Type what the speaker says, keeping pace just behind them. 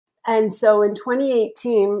And so in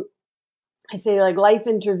 2018, I say like life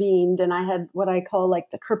intervened and I had what I call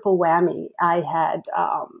like the triple whammy. I had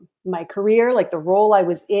my career, like the role I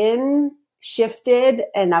was in shifted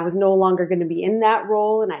and I was no longer going to be in that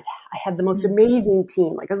role. And I had the most amazing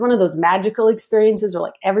team. Like it was one of those magical experiences where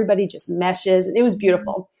like everybody just meshes and it was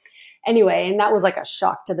beautiful. Anyway, and that was like a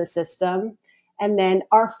shock to the system. And then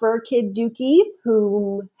our fur kid, Dookie,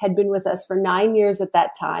 who had been with us for 9 years at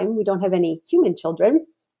that time, we don't have any human children.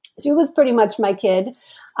 She was pretty much my kid.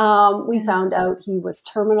 We found out he was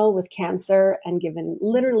terminal with cancer and given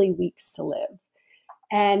literally weeks to live.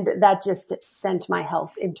 And that just sent my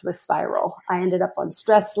health into a spiral. I ended up on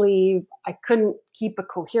stress leave. I couldn't keep a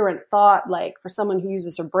coherent thought. Like for someone who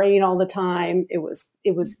uses her brain all the time, it was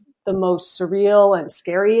the most surreal and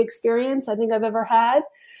scary experience I think I've ever had.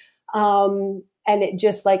 And it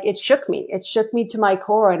just like, it shook me. It shook me to my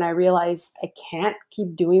core. And I realized I can't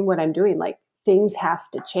keep doing what I'm doing. Like things have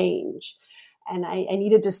to change. And I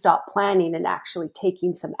needed to stop planning and actually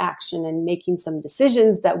taking some action and making some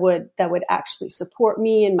decisions that would actually support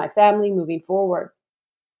me and my family moving forward.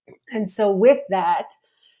 And so with that,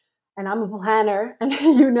 and I'm a planner and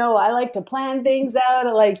I like to plan things out.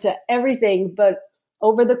 I like to everything. But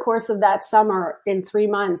over the course of that summer, in 3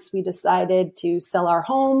 months, we decided to sell our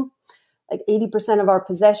home, like 80% of our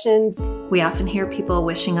possessions. We often hear people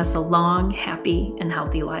wishing us a long, happy, and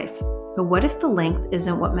healthy life. But what if the length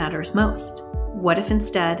isn't what matters most? What if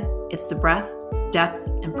instead it's the breadth, depth,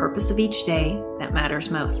 and purpose of each day that matters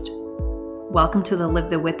most? Welcome to the Live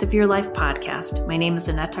the Width of Your Life podcast. My name is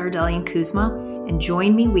Annette Ardelian Kuzma, and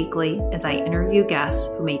join me weekly as I interview guests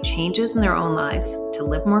who made changes in their own lives to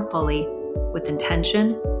live more fully with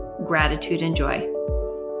intention, gratitude, and joy.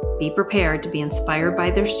 Be prepared to be inspired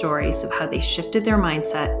by their stories of how they shifted their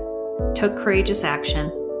mindset, took courageous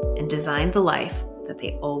action, and designed the life that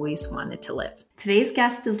they always wanted to live. Today's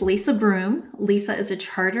guest is Lisa Broome. Lisa is a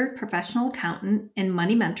chartered professional accountant and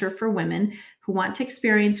money mentor for women who want to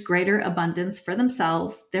experience greater abundance for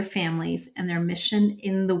themselves, their families, and their mission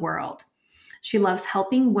in the world. She loves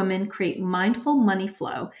helping women create mindful money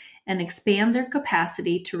flow and expand their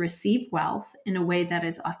capacity to receive wealth in a way that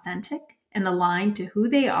is authentic and aligned to who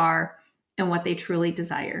they are and what they truly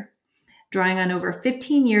desire. Drawing on over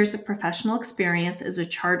 15 years of professional experience as a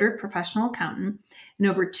chartered professional accountant and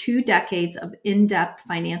over 2 decades of in-depth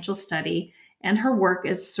financial study and her work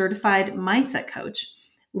as a certified mindset coach,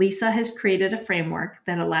 Lisa has created a framework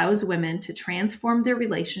that allows women to transform their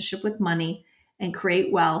relationship with money and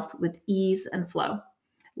create wealth with ease and flow.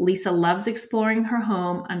 Lisa loves exploring her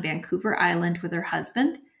home on Vancouver Island with her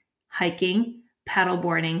husband, hiking,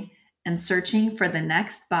 paddleboarding, and searching for the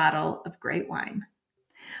next bottle of great wine.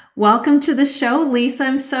 Welcome to the show, Lisa.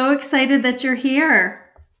 I'm so excited that you're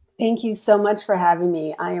here. Thank you so much for having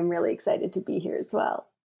me. I am really excited to be here as well.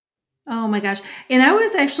 Oh my gosh. And I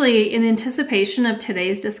was actually in anticipation of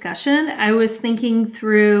today's discussion, I was thinking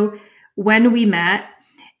through when we met,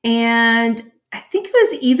 and I think it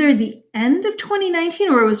was either the end of 2019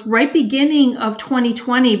 or it was right beginning of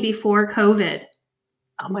 2020 before COVID.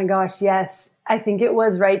 Oh my gosh, yes. I think it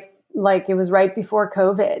was right before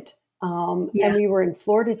COVID. And we were in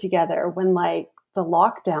Florida together when the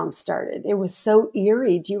lockdown started. It was so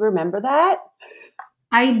eerie. Do you remember that?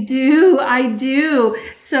 I do.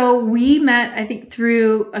 So we met, I think,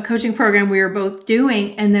 through a coaching program we were both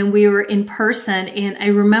doing, and then we were in person. And I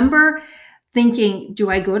remember thinking, do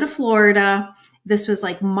I go to Florida? This was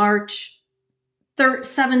like March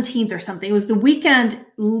 17th or something. It was the weekend,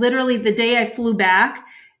 literally the day I flew back.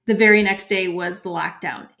 The very next day was the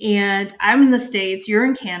lockdown, and I'm in the States, you're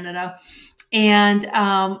in Canada. And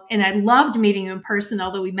I loved meeting you in person,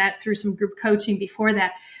 although we met through some group coaching before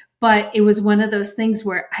that. But it was one of those things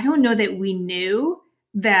where I don't know that we knew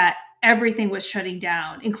that everything was shutting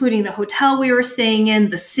down, including the hotel we were staying in,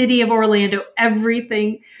 the city of Orlando,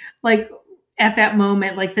 everything like at that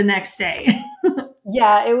moment, like the next day.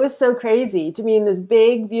 Yeah, it was so crazy to be in this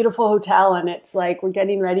big, beautiful hotel. And it's like, we're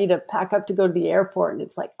getting ready to pack up to go to the airport. And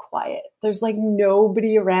it's like quiet. There's like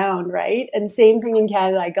nobody around, right? And same thing in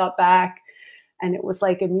Canada. I got back and it was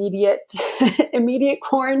like immediate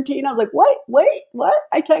quarantine. I was like, what?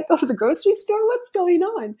 I can't go to the grocery store. What's going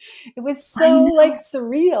on? It was so like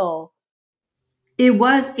surreal. It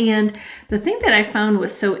was. And the thing that I found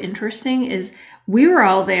was so interesting is we were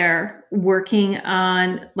all there working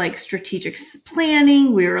on like strategic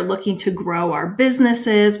planning. We were looking to grow our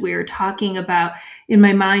businesses. We were talking about, in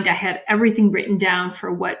my mind, I had everything written down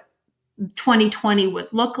for what 2020 would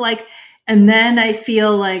look like. And then I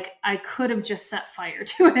feel like I could have just set fire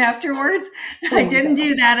to it afterwards. I didn't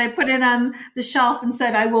do that. I put it on the shelf and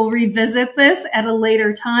said, I will revisit this at a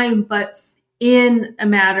later time. But in a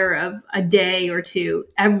matter of a day or two,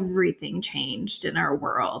 everything changed in our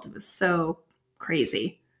world. It was so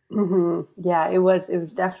crazy. Yeah, it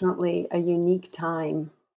was definitely a unique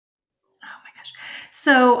time. Oh my gosh.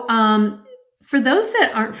 So, for those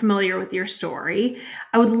that aren't familiar with your story,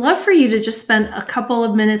 I would love for you to just spend a couple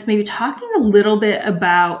of minutes maybe talking a little bit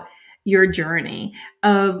about your journey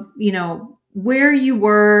of, where you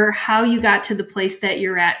were, how you got to the place that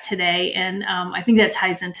you're at today. And I think that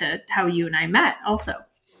ties into how you and I met also.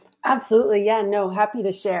 Absolutely. Yeah, no, happy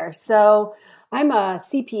to share. So I'm a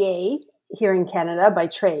CPA here in Canada by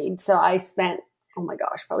trade. So I spent, oh my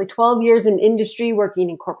gosh, probably 12 years in industry working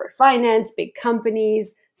in corporate finance, big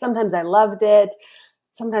companies. Sometimes I loved it,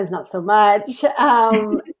 sometimes not so much.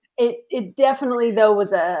 It definitely though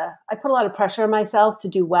I put a lot of pressure on myself to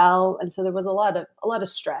do well. And so there was a lot of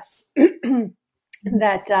stress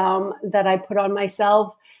that I put on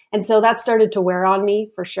myself. And so that started to wear on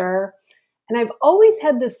me for sure. And I've always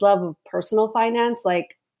had this love of personal finance.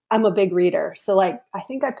 Like I'm a big reader. So like, I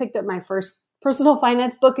think I picked up my first personal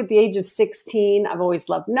finance book at the age of 16. I've always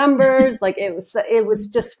loved numbers. Like it was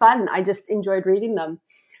just fun. I just enjoyed reading them.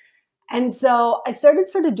 And so I started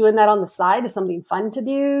sort of doing that on the side as something fun to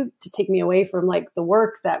do to take me away from like the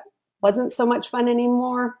work that wasn't so much fun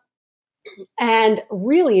anymore, and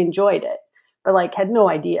really enjoyed it, but like had no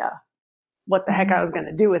idea what the heck I was going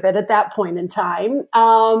to do with it at that point in time.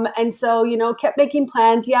 And so, kept making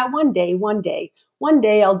plans. Yeah, one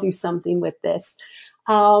day I'll do something with this.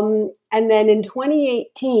 And then in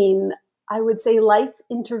 2018, I would say life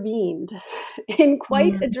intervened in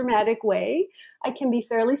quite a dramatic way. I can be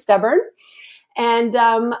fairly stubborn. And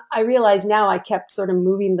I realize now I kept sort of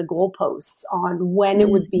moving the goalposts on when it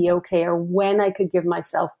would be okay or when I could give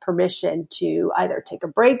myself permission to either take a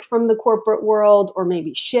break from the corporate world or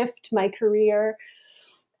maybe shift my career.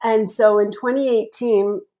 And so in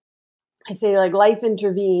 2018, I say like life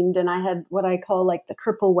intervened and I had what I call like the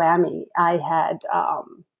triple whammy. I had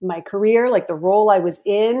my career, like the role I was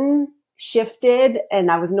in, shifted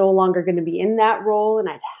and I was no longer going to be in that role. And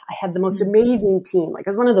I had the most amazing team. Like it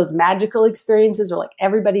was one of those magical experiences where like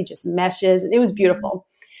everybody just meshes and it was beautiful.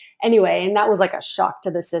 Anyway, and that was like a shock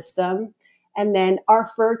to the system. And then our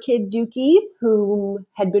fur kid, Dookie, who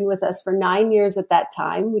had been with us for 9 years at that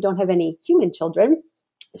time, we don't have any human children.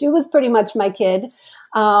 She was pretty much my kid.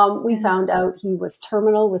 We found out he was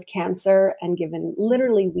terminal with cancer and given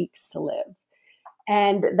literally weeks to live.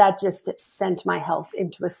 And that just sent my health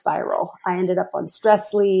into a spiral. I ended up on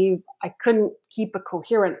stress leave. I couldn't keep a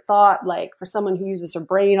coherent thought. Like for someone who uses her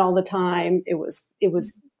brain all the time, it was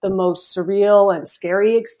the most surreal and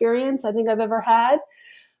scary experience I think I've ever had.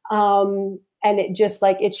 And it just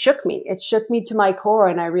like, it shook me. It shook me to my core.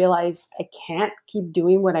 And I realized I can't keep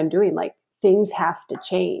doing what I'm doing. Like things have to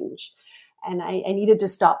change. And I needed to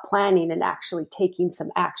stop planning and actually taking some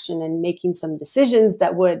action and making some decisions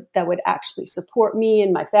that would actually support me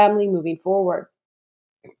and my family moving forward.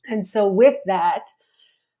 And so with that,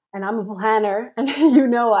 and I'm a planner, and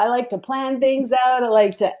I like to plan things out. I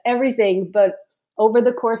like to everything. But over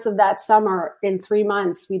the course of that summer, in 3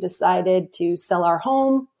 months, we decided to sell our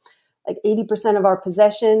home, like 80% of our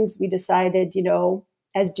possessions. We decided,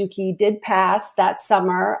 as Dookie did pass that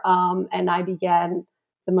summer, and I began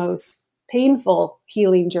the most painful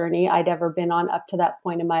healing journey I'd ever been on up to that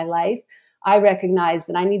point in my life, I recognized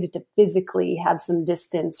that I needed to physically have some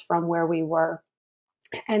distance from where we were.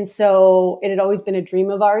 And so it had always been a dream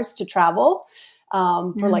of ours to travel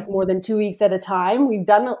for like more than 2 weeks at a time. We'd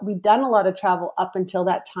done a lot of travel up until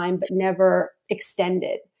that time, but never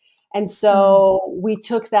extended. And so we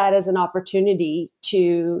took that as an opportunity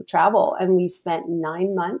to travel. And we spent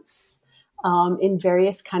 9 months in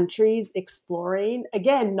various countries exploring.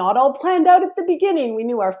 Again, not all planned out at the beginning. We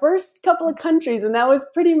knew our first couple of countries and that was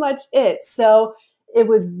pretty much it. So it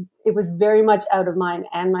was very much out of mine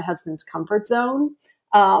and my husband's comfort zone.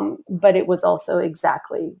 But it was also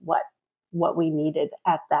exactly what we needed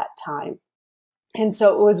at that time. And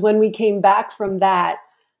so it was when we came back from that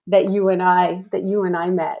you and I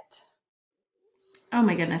met. Oh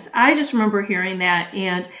my goodness. I just remember hearing that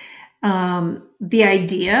and the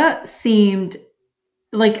idea seemed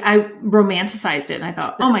like I romanticized it. And I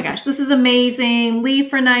thought, oh my gosh, this is amazing. Leave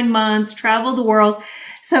for 9 months, travel the world.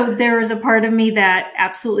 So there was a part of me that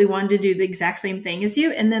absolutely wanted to do the exact same thing as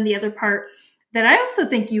you. And then the other part that I also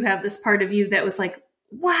think you have this part of you that was like,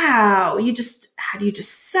 wow, how do you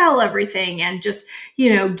just sell everything and just,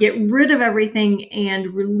 get rid of everything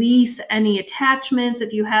and release any attachments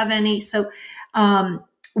if you have any. So,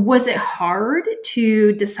 was it hard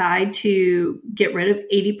to decide to get rid of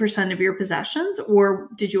 80% of your possessions, or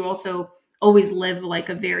did you also always live like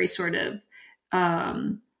a very sort of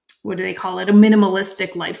what do they call it? A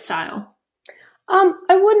minimalistic lifestyle.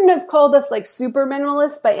 I wouldn't have called us like super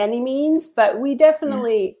minimalist by any means, but we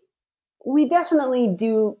definitely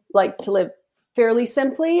do like to live fairly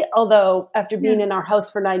simply. Although after being in our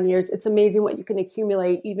house for 9 years, it's amazing what you can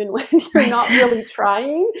accumulate even when you're not really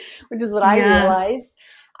trying, which is what I realized.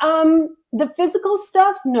 The physical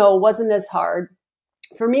stuff, no, wasn't as hard.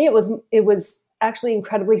 For me, it was actually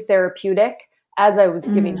incredibly therapeutic as I was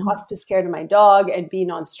giving hospice care to my dog and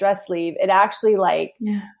being on stress leave. It actually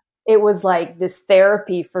it was like this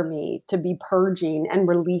therapy for me to be purging and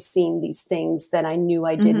releasing these things that I knew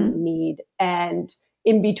I didn't need. And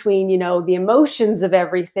in between, the emotions of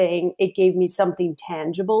everything, it gave me something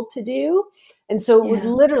tangible to do. And so it was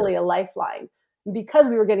literally a lifeline. Because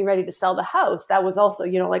we were getting ready to sell the house, that was also,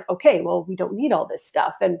 like, okay, well, we don't need all this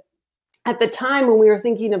stuff. And at the time when we were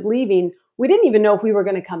thinking of leaving, we didn't even know if we were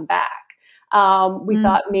going to come back. We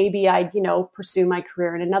thought maybe I'd, pursue my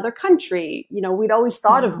career in another country. We'd always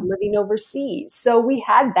thought of living overseas. So we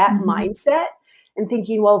had that mindset and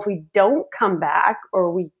thinking, well, if we don't come back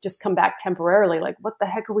or we just come back temporarily, like what the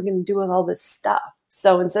heck are we going to do with all this stuff?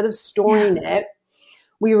 So instead of storing it,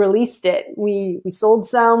 we released it. We sold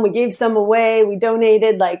some, we gave some away, we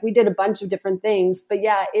donated, like we did a bunch of different things. But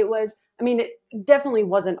it definitely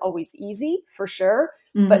wasn't always easy for sure.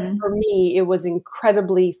 But for me, it was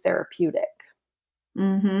incredibly therapeutic.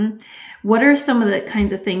 What are some of the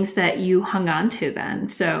kinds of things that you hung on to then?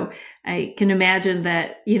 So I can imagine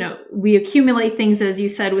that, we accumulate things, as you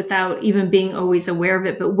said, without even being always aware of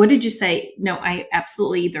it. But what did you say? No, I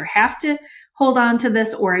absolutely either have to hold on to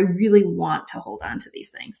this or I really want to hold on to these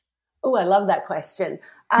things. Oh, I love that question.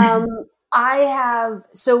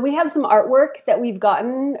 we have some artwork that we've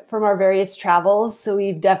gotten from our various travels. So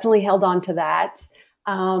we've definitely held on to that.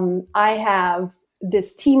 I have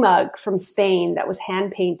this tea mug from Spain that was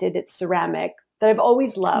hand painted. It's ceramic that I've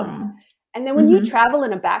always loved. And then when you travel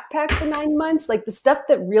in a backpack for 9 months, like the stuff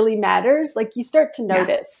that really matters, like you start to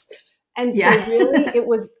notice. And so really it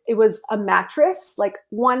was a mattress, like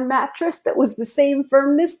one mattress that was the same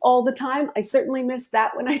firmness all the time. I certainly missed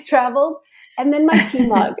that when I traveled. And then my tea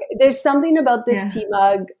mug, there's something about this tea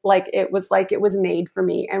mug, like it was made for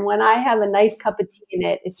me. And when I have a nice cup of tea in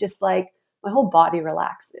it, it's just like my whole body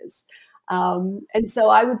relaxes. And so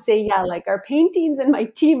I would say, like our paintings and my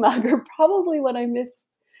tea mug are probably what I miss,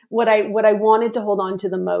 what I wanted to hold on to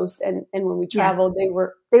the most. And when we traveled,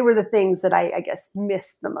 they were the things that I guess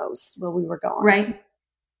missed the most while we were gone. Right.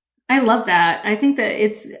 I love that. I think that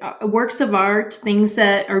it's works of art, things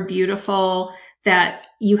that are beautiful, that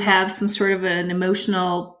you have some sort of an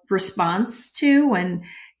emotional response to when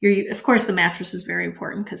of course, the mattress is very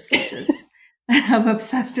important because sleep is, I'm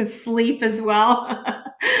obsessed with sleep as well.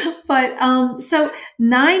 But, so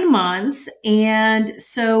 9 months. And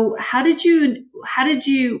so how did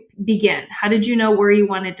you begin? How did you know where you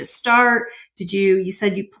wanted to start? You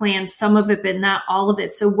said you planned some of it, but not all of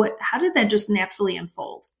it. So how did that just naturally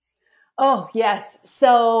unfold? Oh, yes.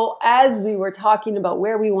 So as we were talking about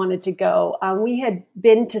where we wanted to go, we had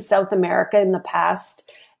been to South America in the past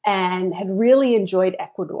and had really enjoyed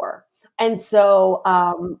Ecuador. And so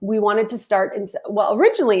we wanted to start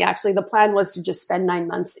originally, actually, the plan was to just spend 9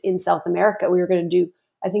 months in South America. We were going to do,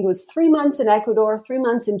 I think it was 3 months in Ecuador, 3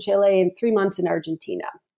 months in Chile, and 3 months in Argentina.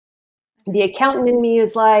 The accountant in me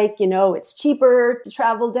is like, it's cheaper to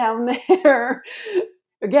travel down there.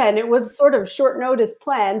 Again, it was sort of short notice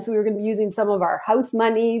plans. So we were going to be using some of our house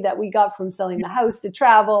money that we got from selling the house to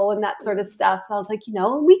travel and that sort of stuff. So I was like,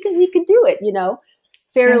 we could do it,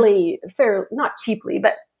 fairly, not cheaply,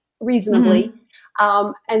 but reasonably.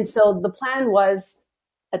 And so the plan was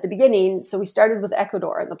at the beginning. So we started with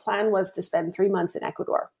Ecuador, and the plan was to spend 3 months in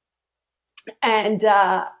Ecuador. And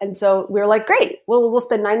so we were like, great, we'll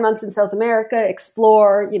spend 9 months in South America,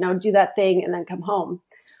 explore, do that thing, and then come home.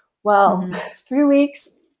 Well, 3 weeks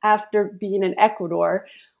after being in Ecuador,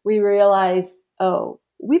 we realized,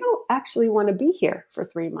 we don't actually want to be here for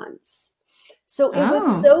 3 months. So it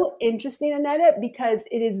was so interesting, Annette, because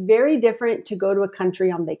it is very different to go to a country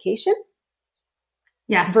on vacation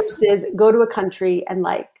versus go to a country and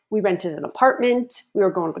we rented an apartment, we were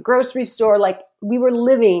going to the grocery store, we were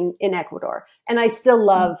living in Ecuador. And I still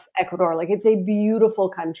love Ecuador. It's a beautiful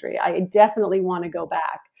country. I definitely want to go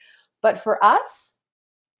back. But for us,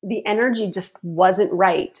 the energy just wasn't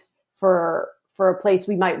right for a place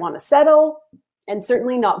we might want to settle, and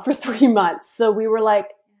certainly not for 3 months. So we were like,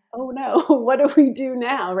 oh no, what do we do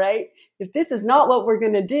now, right? If this is not what we're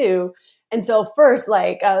going to do. And so first,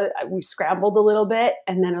 we scrambled a little bit,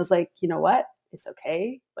 and then I was like, you know what? It's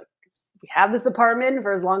okay. We have this apartment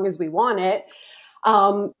for as long as we want it.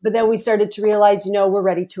 But then we started to realize, we're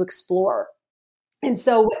ready to explore. And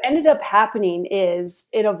so what ended up happening is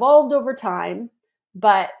it evolved over time,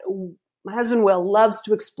 but my husband Will loves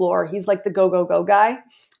to explore. He's like the go, go, go guy.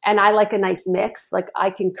 And I like a nice mix. Like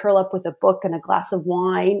I can curl up with a book and a glass of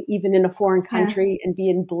wine, even in a foreign Yeah. country, and be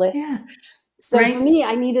in bliss. Yeah. So Right. for me,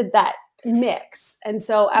 I needed that mix. And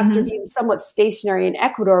so after being somewhat stationary in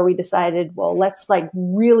Ecuador, we decided, well, let's like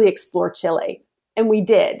really explore Chile. And we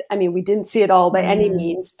did. I mean, we didn't see it all by any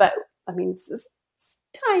means, but I mean, it's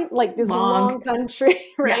time, like this long country,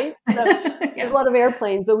 right? Yeah. So there's a lot of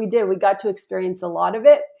airplanes, but we did. We got to experience a lot of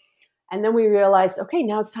it. And then we realized, okay,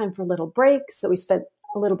 now it's time for a little break. So we spent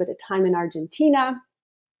a little bit of time in Argentina.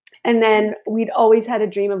 And then we'd always had a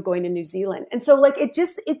dream of going to New Zealand. And so like it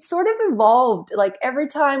sort of evolved. Like every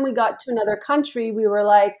time we got to another country, we were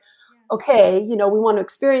like, okay, we want to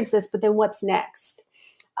experience this, but then what's next?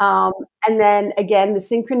 And then again, the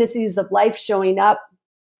synchronicities of life showing up.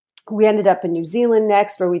 We ended up in New Zealand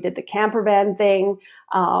next, where we did the camper van thing,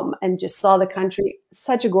 and just saw the country.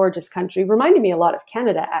 Such a gorgeous country. Reminded me a lot of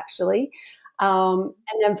Canada, actually. And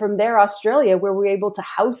then from there, Australia, where we were able to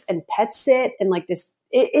house and pet sit, and like this,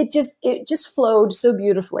 it just flowed so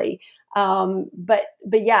beautifully. But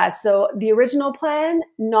yeah, so the original plan,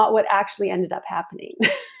 not what actually ended up happening.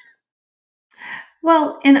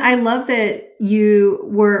 Well, and I love that you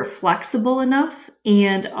were flexible enough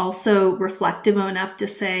and also reflective enough to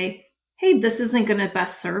say, hey, this isn't going to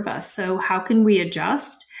best serve us. So how can we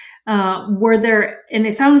adjust? Were there, and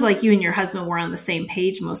it sounds like you and your husband were on the same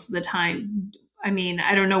page most of the time. I mean,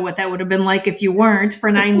 I don't know what that would have been like if you weren't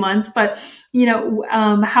for 9 months, but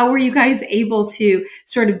how were you guys able to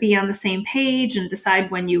sort of be on the same page and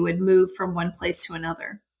decide when you would move from one place to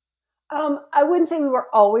another? I wouldn't say we were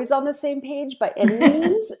always on the same page by any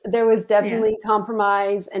means. There was definitely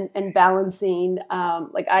compromise and balancing.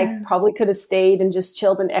 Like I probably could have stayed and just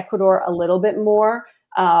chilled in Ecuador a little bit more.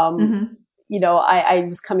 I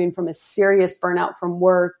was coming from a serious burnout from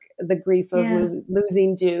work, the grief of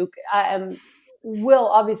losing Duke. Will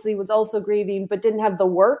obviously was also grieving, but didn't have the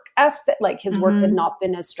work aspect. Like his work had not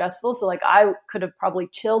been as stressful. So like I could have probably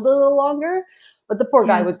chilled a little longer. But the poor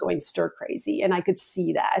guy was going stir crazy, and I could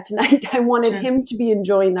see that. And I wanted him to be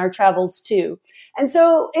enjoying our travels too. And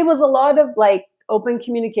so it was a lot of like open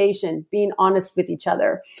communication, being honest with each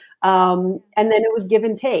other. And then it was give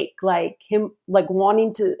and take, like him, like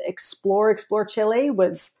wanting to explore Chile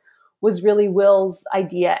was really Will's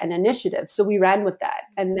idea and initiative. So we ran with that.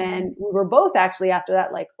 And then we were both actually after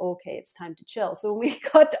that, like, okay, it's time to chill. So when we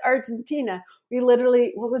got to Argentina, we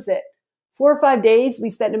literally, what was it? 4 or 5 days we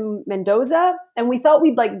spent in Mendoza, and we thought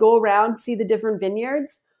we'd like go around, see the different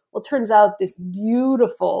vineyards. Well, it turns out this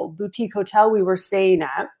beautiful boutique hotel we were staying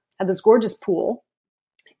at had this gorgeous pool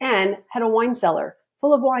and had a wine cellar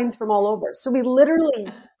full of wines from all over. So we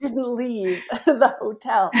literally didn't leave the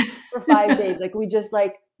hotel for 5 days. Like we just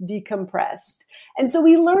like decompressed. And so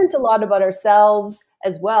we learned a lot about ourselves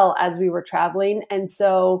as well as we were traveling. And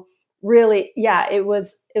so really, yeah, it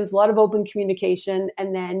was a lot of open communication,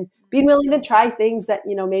 and then being willing to try things that,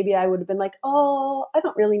 maybe I would have been like, oh, I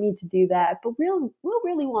don't really need to do that, but Will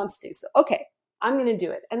really wants to. So, okay, I'm going to do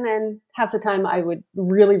it. And then half the time I would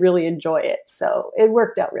really, really enjoy it. So it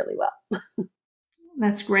worked out really well.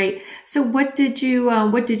 That's great. So what did you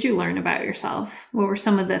learn about yourself? What were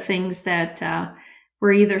some of the things that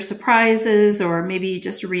were either surprises or maybe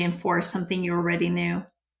just reinforced something you already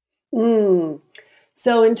knew?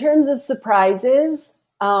 So in terms of surprises,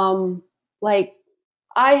 like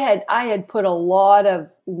I had put a lot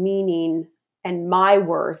of meaning and my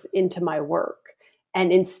worth into my work.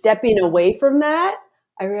 And in stepping away from that,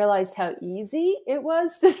 I realized how easy it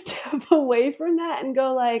was to step away from that and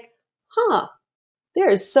go like, there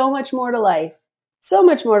is so much more to life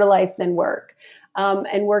than work.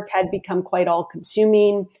 And work had become quite all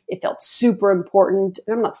consuming. It felt super important.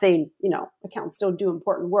 And I'm not saying, accountants don't do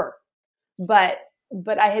important work, but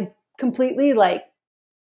I had completely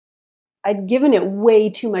I'd given it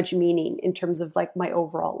way too much meaning in terms of like my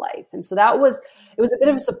overall life. And so it was a bit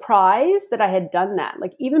of a surprise that I had done that.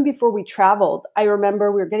 Like even before we traveled, I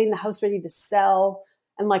remember we were getting the house ready to sell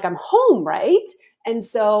and like, I'm home. Right. And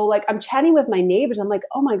so like, I'm chatting with my neighbors. I'm like,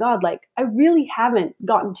 oh my God, like I really haven't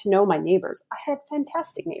gotten to know my neighbors. I had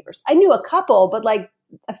fantastic neighbors. I knew a couple, but like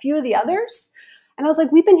a few of the others. And I was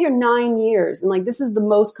like, we've been here 9 years. And like, this is the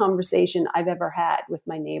most conversation I've ever had with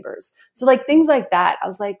my neighbors. So like things like that, I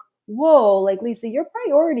was like, whoa, like Lisa, your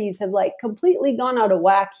priorities have like completely gone out of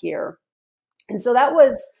whack here. And so that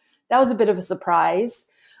was a bit of a surprise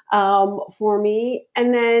for me.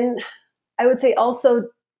 And then I would say also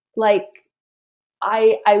like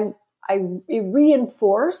it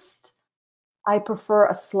reinforced, I prefer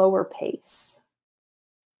a slower pace.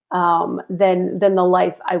 than the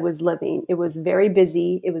life I was living. It was very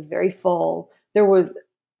busy. It was very full. There was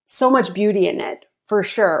so much beauty in it, for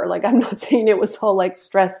sure. Like, I'm not saying it was all like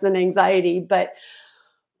stress and anxiety, but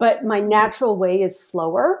my natural way is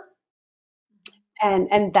slower.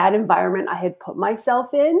 And that environment I had put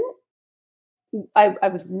myself in, I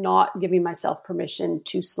was not giving myself permission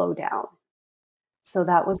to slow down. So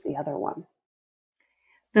that was the other one.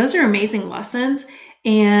 Those are amazing lessons.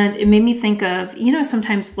 And it made me think of,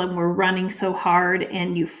 sometimes when we're running so hard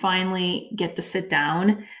and you finally get to sit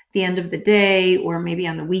down at the end of the day or maybe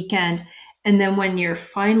on the weekend. And then when you're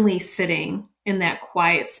finally sitting in that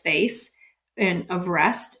quiet space and of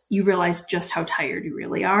rest, you realize just how tired you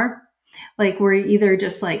really are. Like, we're either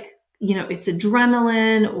just like, it's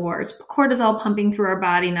adrenaline or it's cortisol pumping through our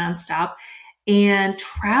body nonstop. And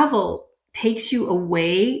travel takes you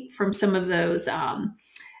away from some of those,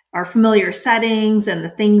 our familiar settings and the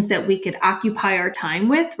things that we could occupy our time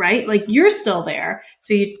with, right? Like, you're still there.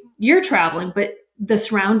 So you're traveling, but the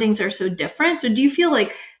surroundings are so different. So do you feel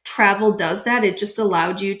like travel does that? It just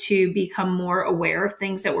allowed you to become more aware of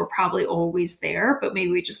things that were probably always there, but maybe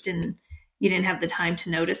you didn't have the time to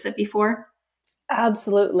notice it before?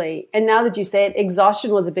 Absolutely. And now that you say it,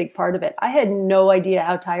 exhaustion was a big part of it. I had no idea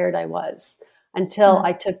how tired I was until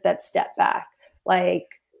I took that step back. Like,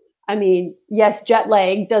 I mean, yes, jet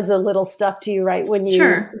lag does a little stuff to you, right? When you,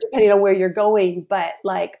 Sure. depending on where you're going, but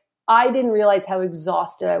like, I didn't realize how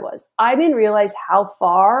exhausted I was. I didn't realize how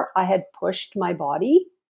far I had pushed my body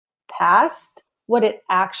past what it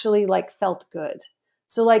actually like felt good.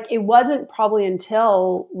 So like, it wasn't probably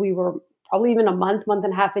until we were probably even a month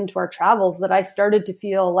and a half into our travels that I started to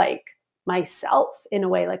feel like myself in a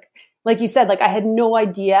way. Like you said, like, I had no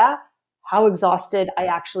idea how exhausted I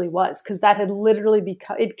actually was, because that had literally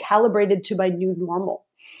it calibrated to my new normal.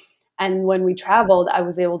 And when we traveled, I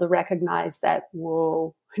was able to recognize that,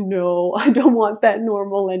 whoa, no, I don't want that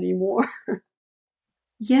normal anymore.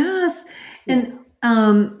 Yes. And,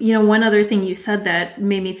 one other thing you said that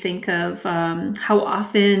made me think of how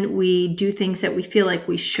often we do things that we feel like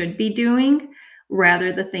we should be doing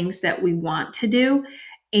rather the things that we want to do.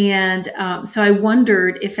 And so I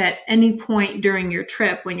wondered if at any point during your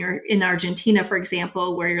trip, when you're in Argentina, for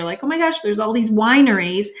example, where you're like, oh my gosh, there's all these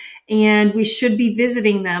wineries and we should be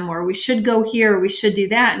visiting them, or we should go here, or we should do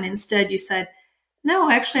that. And instead you said,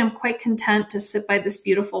 no, actually, I'm quite content to sit by this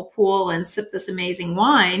beautiful pool and sip this amazing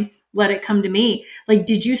wine. Let it come to me. Like,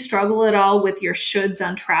 did you struggle at all with your shoulds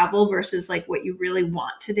on travel versus like what you really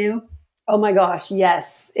want to do? Oh my gosh,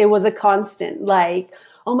 yes. It was a constant, like,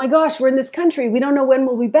 oh my gosh, we're in this country. We don't know when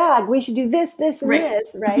we'll be back. We should do this, this, and Right.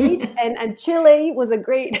 this, right? And Chile was a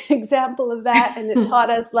great example of that. And it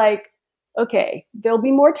taught us, like, okay, there'll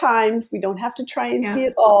be more times. We don't have to try and see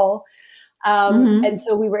it all. And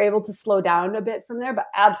so we were able to slow down a bit from there, but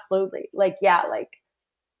absolutely. Like, yeah,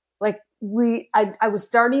 I was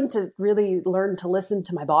starting to really learn to listen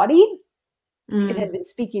to my body. It had been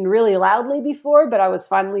speaking really loudly before, but I was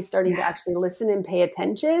finally starting to actually listen and pay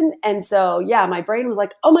attention. And so, yeah, my brain was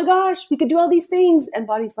like, oh my gosh, we could do all these things. And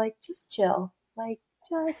body's like, just chill, like,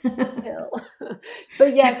 just chill.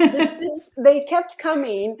 But yes, they kept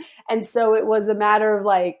coming. And so it was a matter of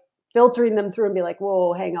like filtering them through and be like,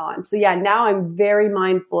 whoa, hang on. So yeah, now I'm very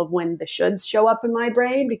mindful of when the shoulds show up in my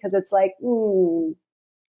brain, because it's like, no,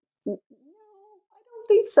 I don't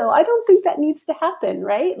think so. I don't think that needs to happen,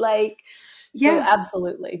 right? Like, so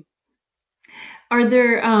absolutely. Are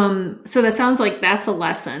there, so that sounds like that's a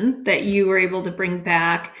lesson that you were able to bring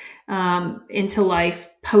back into life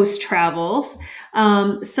post travels.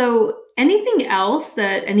 So anything else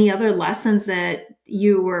any other lessons that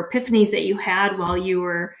epiphanies that you had while you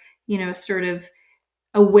were, sort of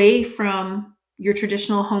away from your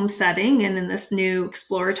traditional home setting and in this new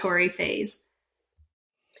exploratory phase?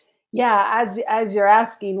 Yeah. As you're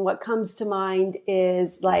asking, what comes to mind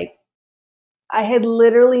is like, I had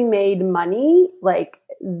literally made money like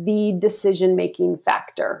the decision-making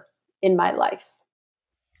factor in my life.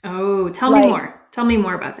 Oh, tell me more. Tell me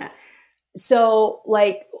more about that. So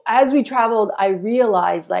like, as we traveled, I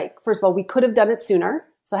realized, like, first of all, we could have done it sooner.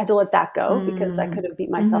 So I had to let that go because I could have beat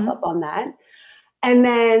myself up on that. And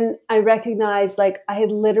then I recognized, like, I had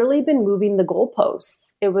literally been moving the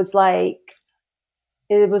goalposts. It was like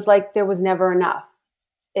there was never enough.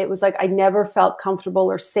 It was like I never felt comfortable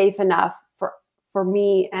or safe enough for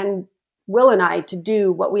me and Will and I to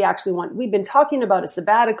do what we actually want. We've been talking about a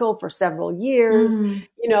sabbatical for several years.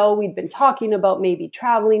 We've been talking about maybe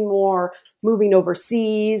traveling more, moving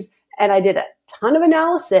overseas. And I did a ton of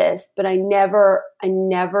analysis, but I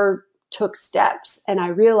never took steps. And I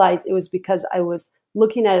realized it was because I was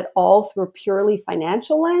looking at it all through a purely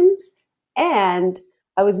financial lens. And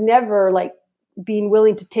I was never like being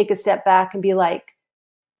willing to take a step back and be like,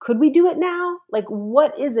 could we do it now? Like,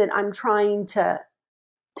 what is it I'm trying to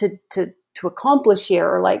accomplish here?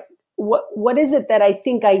 Or like, what is it that I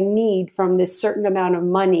think I need from this certain amount of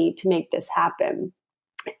money to make this happen?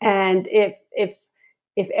 And if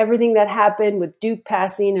everything that happened with Duke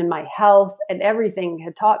passing and my health and everything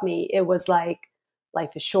had taught me, it was like,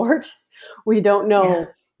 life is short. We don't know.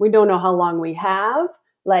 We don't know how long we have.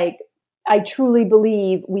 Like, I truly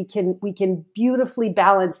believe we can beautifully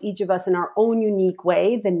balance, each of us in our own unique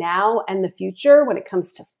way, the now and the future when it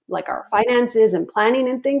comes to like our finances and planning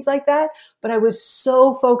and things like that. But I was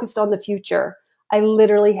so focused on the future, I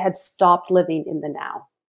literally had stopped living in the now.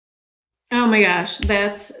 Oh my gosh,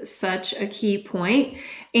 that's such a key point,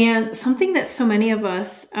 and something that so many of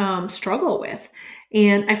us struggle with.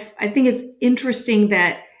 And I think it's interesting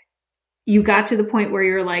that you got to the point where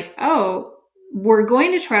you're like, oh, we're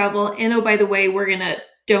going to travel. And oh, by the way, we're going to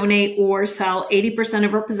donate or sell 80%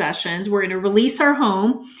 of our possessions. We're going to release our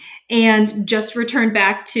home and just return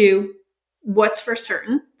back to what's for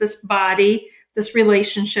certain, this body, this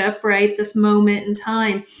relationship, right? This moment in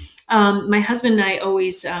time. My husband and I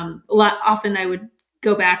always, often I would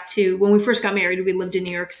go back to when we first got married. We lived in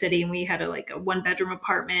New York City and we had a 1-bedroom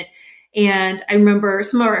apartment. And I remember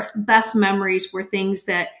some of our best memories were things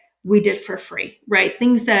that we did for free, right?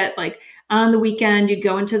 Things that like on the weekend, you'd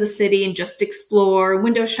go into the city and just explore,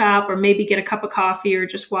 window shop, or maybe get a cup of coffee or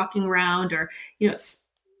just walking around, or,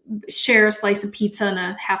 share a slice of pizza and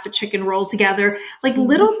a half a chicken roll together, like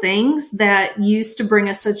little things that used to bring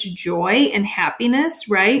us such joy and happiness,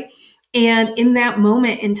 right? And in that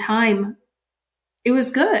moment in time, it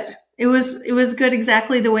was good. It was good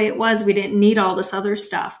exactly the way it was. We didn't need all this other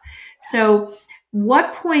stuff. So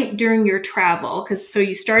what point during your travel, so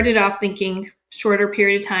you started off thinking shorter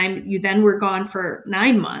period of time, you then were gone for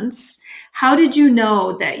 9 months. How did you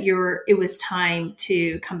know that it was time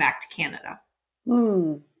to come back to Canada?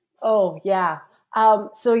 Oh, yeah.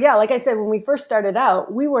 So yeah, like I said, when we first started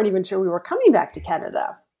out, we weren't even sure we were coming back to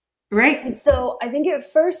Canada. Right. And so I think it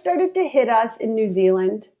first started to hit us in New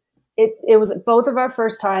Zealand. It was both of our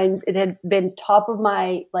first times. It had been top of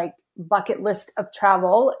my bucket list of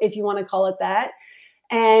travel, if you want to call it that.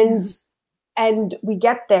 And we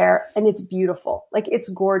get there and it's beautiful. Like, it's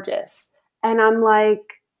gorgeous. And I'm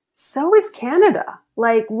like, so is Canada.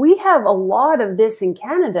 Like, we have a lot of this in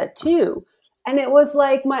Canada too. And it was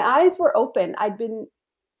like my eyes were open. I'd been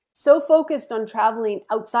so focused on traveling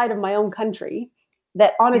outside of my own country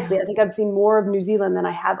that honestly, I think I've seen more of New Zealand than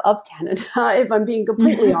I have of Canada, if I'm being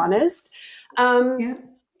completely honest. And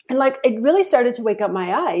it really started to wake up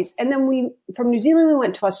my eyes. And then from New Zealand, we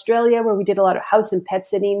went to Australia where we did a lot of house and pet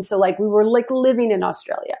sitting. So we were living in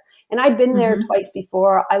Australia, and I'd been there twice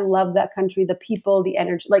before. I love that country, the people, the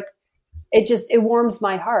energy, it warms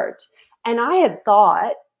my heart. And I had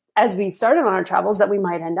thought, as we started on our travels, that we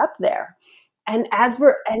might end up there. And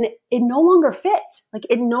it no longer fit.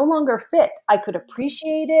 It no longer fit. I could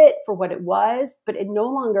appreciate it for what it was, but it no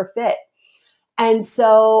longer fit. And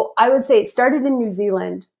so I would say it started in New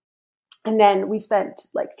Zealand, and then we spent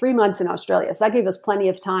 3 months in Australia. So that gave us plenty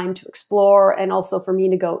of time to explore, and also for me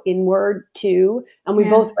to go inward too. And we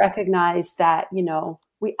both recognized that,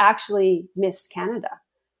 we actually missed Canada.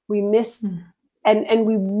 We missed And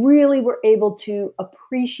we really were able to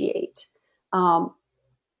appreciate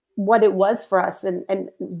what it was for us and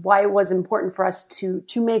why it was important for us to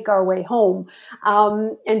make our way home.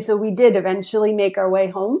 And so we did eventually make our way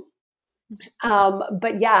home.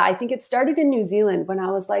 But yeah, I think it started in New Zealand when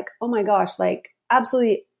I was like, oh my gosh,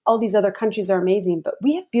 absolutely all these other countries are amazing, but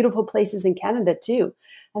we have beautiful places in Canada too.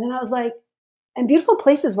 And then I was like, and beautiful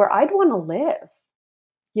places where I'd want to live.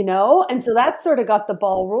 And so that sort of got the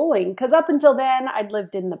ball rolling, because up until then I'd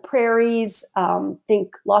lived in the prairies,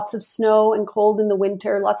 think lots of snow and cold in the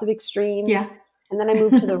winter, lots of extremes. Yeah. And then I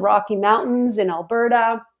moved to the Rocky Mountains in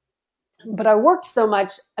Alberta, but I worked so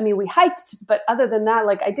much. I mean, we hiked, but other than that,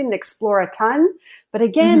 I didn't explore a ton. But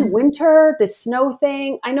again, winter, this snow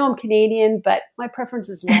thing, I know I'm Canadian, but my preference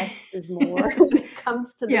is less is more when it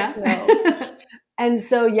comes to the snow. And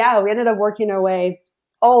so, we ended up working our way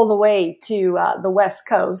all the way to the West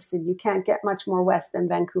Coast. And you can't get much more west than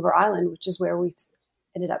Vancouver Island, which is where we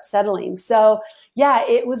ended up settling. So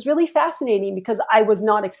it was really fascinating because I was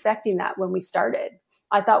not expecting that when we started.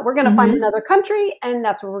 I thought we're going to find another country and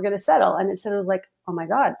that's where we're going to settle. And instead it was like, oh my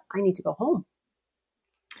God, I need to go home.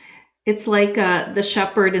 It's like the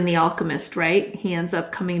shepherd and the alchemist, right? He ends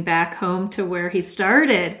up coming back home to where he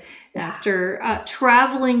started after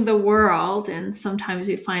traveling the world. And sometimes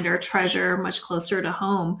we find our treasure much closer to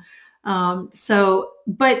home.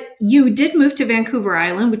 But you did move to Vancouver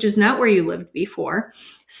Island, which is not where you lived before.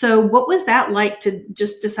 So what was that like to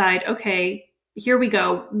just decide, okay, here we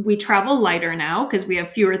go. We travel lighter now because we have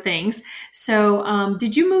fewer things. So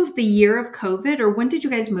did you move the year of COVID, or when did you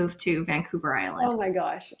guys move to Vancouver Island? Oh my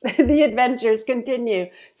gosh, the adventures continue.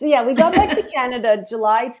 So yeah, we got back to Canada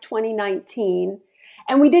July 2019,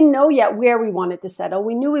 and we didn't know yet where we wanted to settle.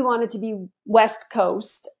 We knew we wanted to be West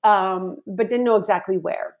Coast, but didn't know exactly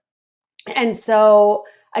where. And so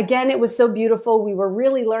again, it was so beautiful. We were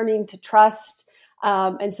really learning to trust.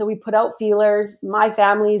 And so we put out feelers. My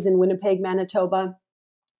family's in Winnipeg, Manitoba.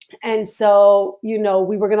 And so, we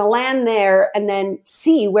were going to land there and then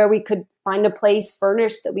see where we could find a place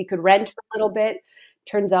furnished that we could rent for a little bit.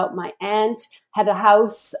 Turns out my aunt had a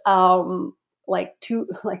house, like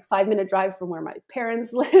 5-minute drive from where my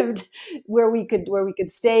parents lived, where we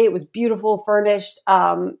could stay. It was beautiful, furnished.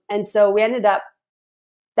 And so we ended up,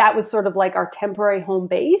 that was sort of like our temporary home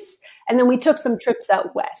base. And then we took some trips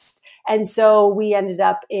out west. And so we ended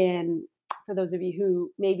up in, for those of you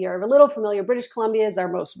who maybe are a little familiar, British Columbia is our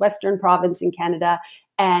most western province in Canada.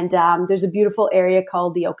 And there's a beautiful area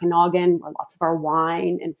called the Okanagan where lots of our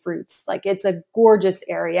wine and fruits, like it's a gorgeous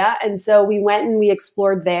area. And so we went and we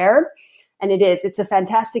explored there. And it's a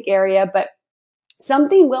fantastic area. But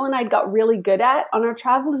something Will and I got really good at on our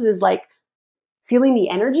travels is like feeling the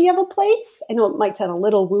energy of a place. I know it might sound a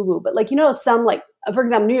little woo-woo, but some like, for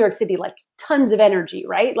example, New York City, like tons of energy,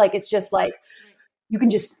 right? Like it's just like, you can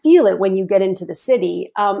just feel it when you get into the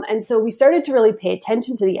city. And so we started to really pay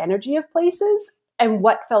attention to the energy of places and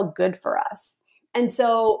what felt good for us. And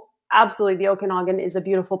so absolutely, the Okanagan is a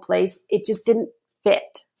beautiful place. It just didn't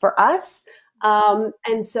fit for us.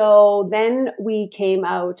 And so then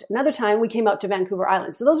another time we came out to Vancouver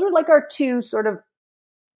Island. So those were like our two sort of,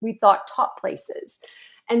 we thought, top places.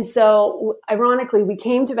 And so ironically, we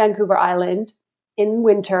came to Vancouver Island in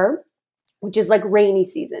winter, which is like rainy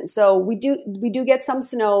season. So we do get some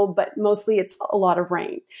snow, but mostly it's a lot of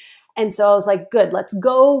rain. And so I was like, good, let's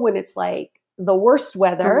go when it's like the worst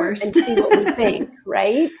weather and see what we think,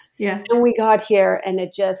 right? Yeah. And we got here and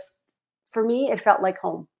it just, for me, it felt like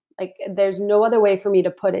home. Like there's no other way for me to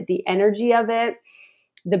put it. The energy of it,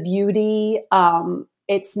 the beauty,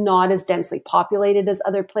 it's not as densely populated as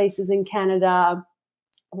other places in Canada,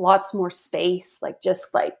 lots more space,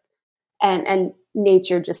 and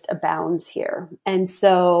nature just abounds here. And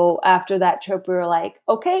so after that trip, we were like,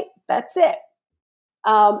 okay, that's it.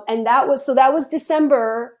 And that was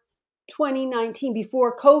December 2019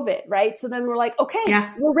 before COVID, right? So then we're like,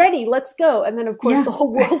 okay, We're ready, let's go. And then of course the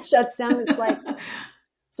whole world shuts down. It's like,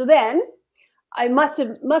 so then I must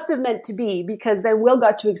have meant to be, because then Will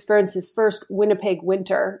got to experience his first Winnipeg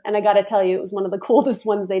winter. And I got to tell you, it was one of the coldest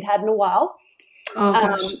ones they'd had in a while. Oh,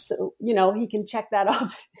 gosh. So, he can check that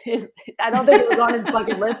off. I don't think it was on his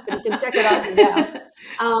bucket list, but he can check it off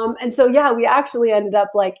now. And so, we actually ended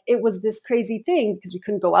up like, it was this crazy thing because we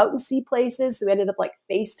couldn't go out and see places. So we ended up like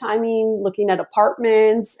FaceTiming, looking at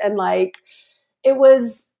apartments. And like, it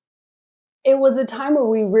was a time where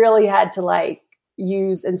we really had to like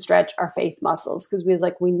use and stretch our faith muscles, because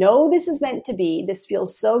we know this is meant to be. This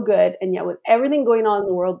feels so good. And yet with everything going on in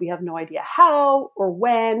the world, we have no idea how or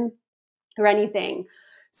when or anything.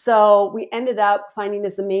 So we ended up finding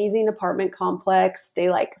this amazing apartment complex. They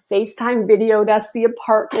like FaceTime videoed us the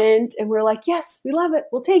apartment and we're like, yes, we love it.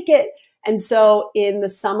 We'll take it. And so in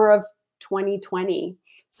the summer of 2020,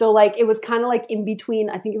 so like, it was kind of like in between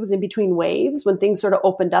waves when things sort of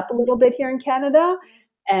opened up a little bit here in Canada.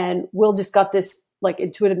 And Will just got this like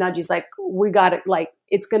intuitive nudge. He's like, we got it. Like,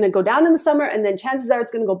 it's going to go down in the summer and then chances are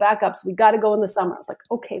it's going to go back up. So we got to go in the summer. I was like,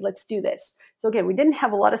 okay, let's do this. So again, we didn't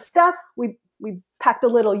have a lot of stuff. We packed a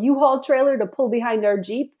little U-Haul trailer to pull behind our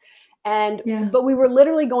Jeep. But we were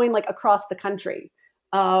literally going like across the country.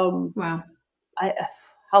 Wow.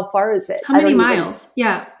 How far is it? How many miles?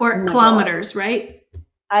 Or kilometers, right?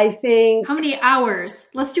 I think. How many hours?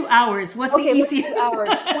 Let's do hours. What's the easiest? Let's do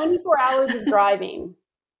hours. 24 hours of driving.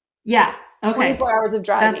 Yeah. Okay. 24 hours of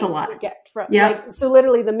driving. That's a lot. To get from, so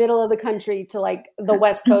literally the middle of the country to like the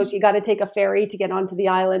West Coast, you got to take a ferry to get onto the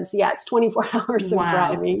island. So it's 24 hours of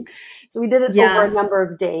driving. So we did it over a number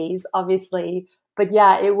of days, obviously. But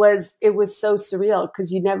it was so surreal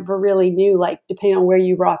because you never really knew, like, depending on where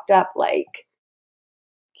you rocked up, like,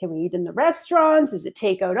 can we eat in the restaurants? Is it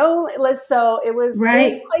takeout only? So it was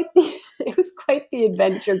quite the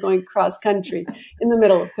adventure going cross country in the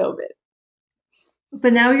middle of COVID.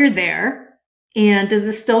 But now you're there. And does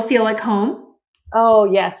this still feel like home? Oh,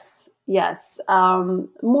 yes. Yes.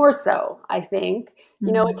 More so, I think.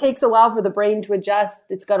 It takes a while for the brain to adjust.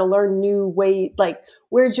 It's got to learn new way, like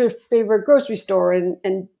where's your favorite grocery store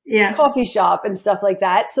and coffee shop and stuff like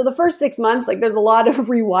that. So the first 6 months, like there's a lot of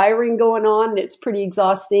rewiring going on. It's pretty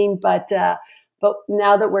exhausting, but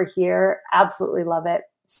now that we're here, absolutely love it.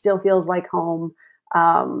 Still feels like home.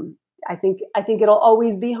 I think it'll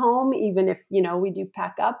always be home, even if, we do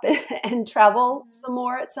pack up and travel some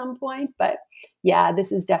more at some point. But yeah,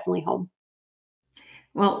 this is definitely home.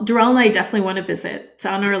 Well, Darrell and I definitely want to visit. It's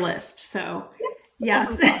on our list. So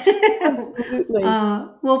yes. Absolutely.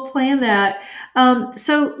 We'll plan that.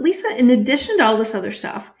 So Lisa, in addition to all this other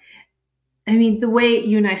stuff, I mean, the way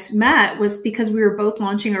you and I met was because we were both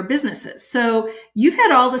launching our businesses. So you've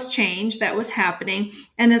had all this change that was happening.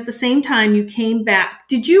 And at the same time, you came back.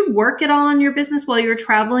 Did you work at all on your business while you were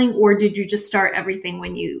traveling, or did you just start everything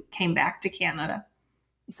when you came back to Canada?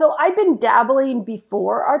 So I'd been dabbling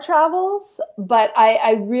before our travels, but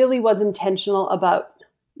I really was intentional about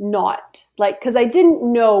not, like, because I didn't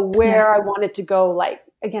know where I wanted to go. Like,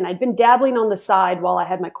 again, I'd been dabbling on the side while I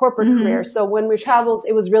had my corporate career. So when we traveled,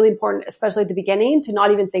 it was really important, especially at the beginning, to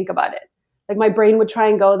not even think about it. Like my brain would try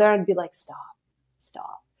and go there and be like, stop.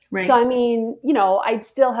 Right. So, I mean, I'd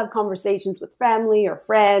still have conversations with family or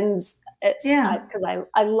friends. Because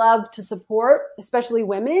I love to support, especially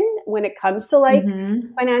women, when it comes to like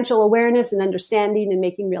financial awareness and understanding and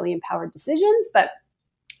making really empowered decisions. But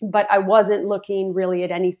I wasn't looking really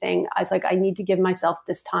at anything. I was like, I need to give myself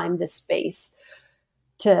this time, this space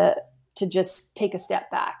to just take a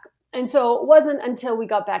step back. And so it wasn't until we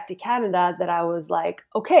got back to Canada that I was like,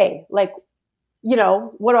 okay, like,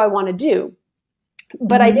 what do I want to do?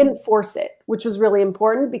 But I didn't force it, which was really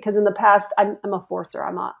important because in the past I'm a forcer.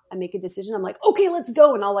 I make a decision. I'm like, okay, let's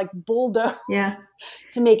go. And I'll like bulldoze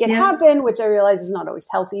to make it happen, which I realize is not always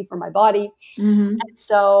healthy for my body. And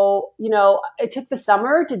so, it took the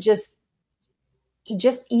summer to just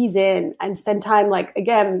ease in and spend time. Like,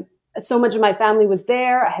 again, so much of my family was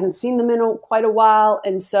there. I hadn't seen them in quite a while.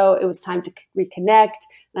 And so it was time to reconnect.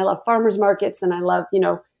 And I love farmers markets and I love,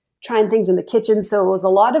 trying things in the kitchen. So it was a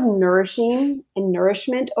lot of nourishment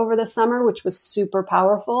over the summer, which was super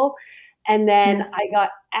powerful. And then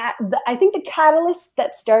I think the catalyst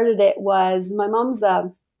that started it was my mom's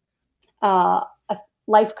a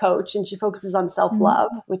life coach and she focuses on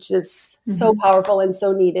self-love, which is so powerful and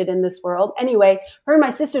so needed in this world. Anyway, her and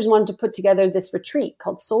my sisters wanted to put together this retreat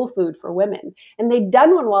called Soul Food for Women. And they'd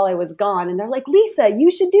done one while I was gone. And they're like, Lisa,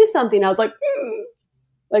 you should do something. I was like,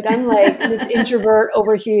 Like I'm like this introvert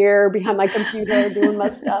over here behind my computer doing my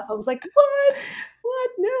stuff. I was like, what?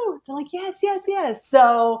 No. They're like, yes.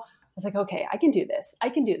 So I was like, okay, I can do this.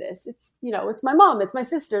 It's, it's my mom, it's my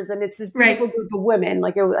sisters, and it's this beautiful group of women.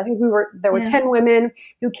 Like I think there were 10 women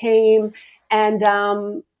who came, and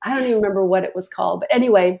I don't even remember what it was called. But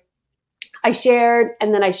anyway, I shared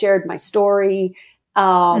my story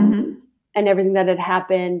and everything that had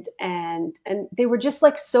happened. And they were just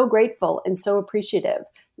like so grateful and so appreciative.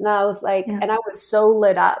 And I was like, and I was so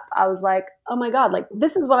lit up. I was like, oh my God, like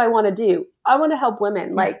this is what I want to do. I want to help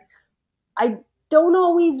women. Like I don't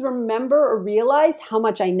always remember or realize how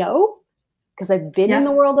much I know because I've been in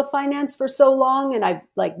the world of finance for so long and I've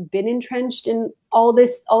like been entrenched in all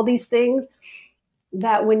these things,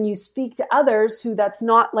 that when you speak to others who that's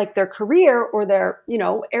not like their career or their,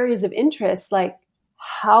 areas of interest, like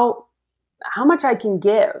how much I can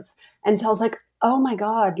give. And so I was like, oh my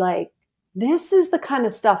God, like this is the kind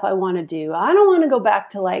of stuff I want to do. I don't want to go back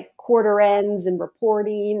to like quarter ends and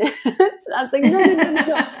reporting. I was like,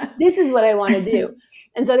 no. This is what I want to do.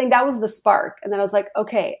 And so I think that was the spark. And then I was like,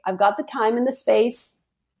 okay, I've got the time and the space.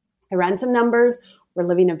 I ran some numbers. We're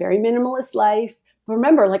living a very minimalist life. But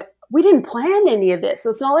remember, like we didn't plan any of this.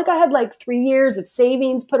 So it's not like I had like 3 years of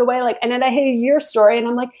savings put away. Like, and then I hear your story and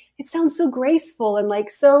I'm like, it sounds so graceful and like,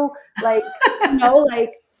 so like,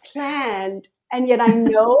 like planned. And yet I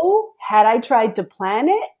know had I tried to plan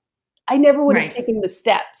it, I never would have taken the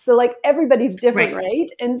step. So like everybody's different, right?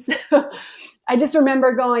 And so I just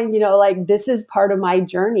remember going, like this is part of my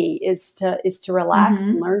journey is to relax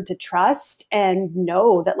and learn to trust and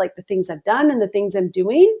know that like the things I've done and the things I'm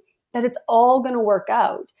doing, that it's all going to work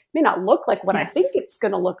out. It may not look like what I think it's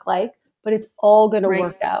going to look like, but it's all going to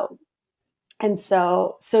work out. And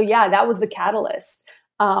so yeah, that was the catalyst.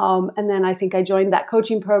 And then I think I joined that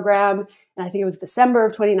coaching program, and I think it was December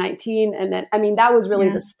of 2019. And then, I mean, that was really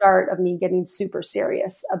the start of me getting super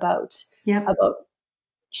serious about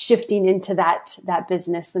shifting into that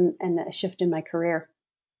business and a shift in my career.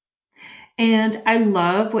 And I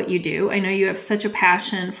love what you do. I know you have such a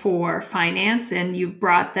passion for finance and you've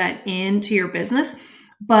brought that into your business.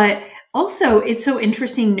 But also, it's so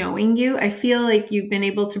interesting knowing you. I feel like you've been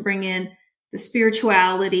able to bring in the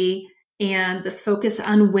spirituality and this focus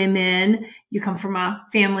on women. You come from a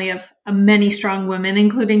family of many strong women,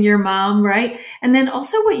 including your mom, right? And then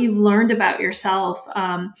also what you've learned about yourself,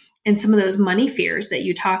 and some of those money fears that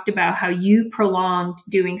you talked about, how you prolonged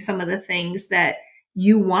doing some of the things that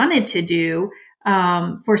you wanted to do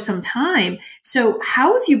for some time. So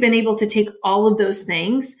how have you been able to take all of those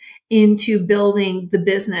things into building the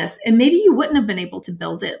business? And maybe you wouldn't have been able to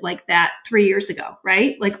build it like that 3 years ago,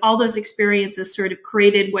 right? Like all those experiences sort of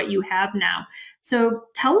created what you have now. So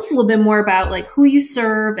tell us a little bit more about like who you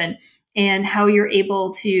serve and how you're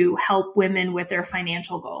able to help women with their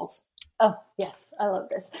financial goals. Oh, yes. I love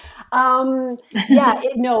this.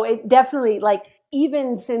 It definitely, like,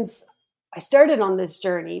 even since I started on this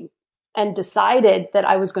journey and decided that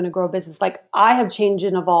I was going to grow a business, like, I have changed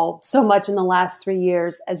and evolved so much in the last 3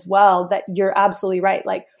 years as well, that you're absolutely right.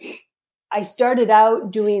 Like, I started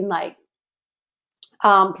out doing like,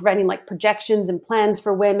 providing like projections and plans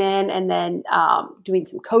for women, and then doing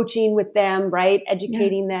some coaching with them, right?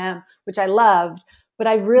 Educating them, which I loved. But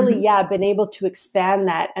I've really, been able to expand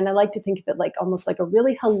that. And I like to think of it like almost like a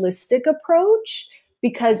really holistic approach,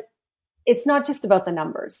 because it's not just about the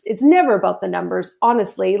numbers. It's never about the numbers,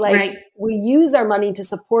 honestly. Like, we use our money to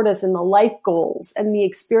support us in the life goals and the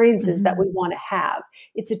experiences that we want to have.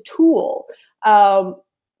 It's a tool.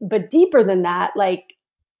 But deeper than that, like,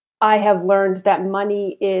 I have learned that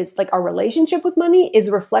money is like, our relationship with money is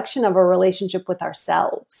a reflection of our relationship with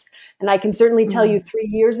ourselves. And I can certainly tell you 3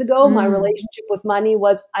 years ago, my relationship with money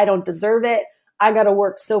was, I don't deserve it. I got to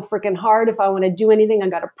work so freaking hard. If I want to do anything, I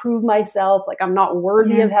got to prove myself. Like, I'm not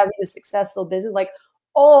worthy of having a successful business. Like,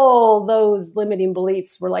 all those limiting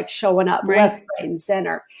beliefs were like showing up left, right, and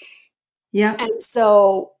center. Yeah. And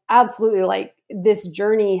so absolutely, like, this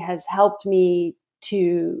journey has helped me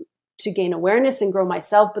to gain awareness and grow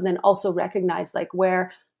myself, but then also recognize like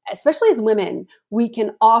where, especially as women, we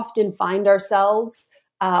can often find ourselves,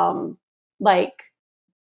 like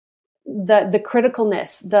the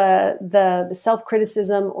criticalness, the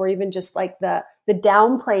self-criticism, or even just like the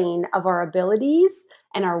downplaying of our abilities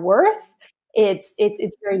and our worth. It's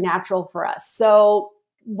very natural for us. So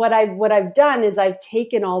what I've done is I've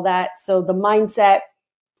taken all that. So the mindset,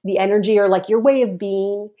 the energy, or like your way of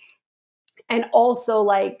being, and also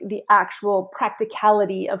like the actual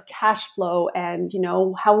practicality of cash flow and,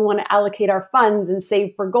 how we want to allocate our funds and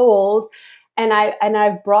save for goals. And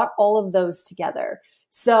I've brought all of those together.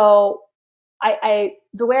 So I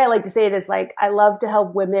the way I like to say it is like, I love to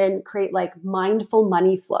help women create like mindful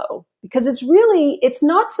money flow, because it's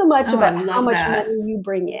not so much about how much money you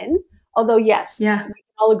bring in. Although, yes, we can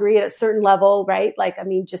all agree at a certain level, right? Like, I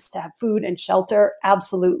mean, just to have food and shelter,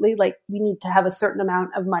 absolutely. Like, we need to have a certain amount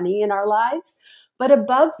of money in our lives. But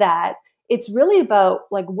above that, it's really about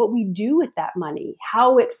like what we do with that money,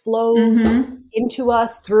 how it flows into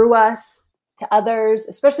us, through us, to others,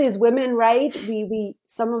 especially as women, right? We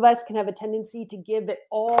some of us can have a tendency to give it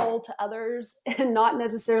all to others and not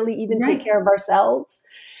necessarily even take care of ourselves.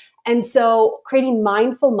 And so creating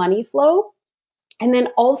mindful money flow, and then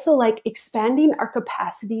also like expanding our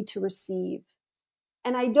capacity to receive.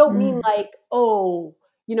 And I don't mean like,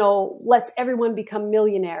 let's everyone become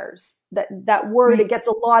millionaires. That word, it gets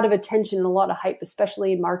a lot of attention and a lot of hype,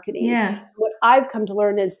 especially in marketing. Yeah. What I've come to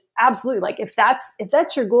learn is absolutely like, if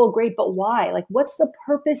that's your goal, great, but why? Like, what's the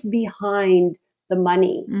purpose behind the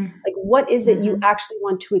money? Like, what is it you actually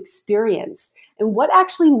want to experience? And what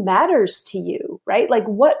actually matters to you, right? Like,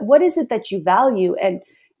 what is it that you value?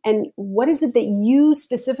 And what is it that you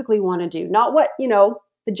specifically want to do? Not what,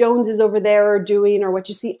 the Joneses over there are doing or what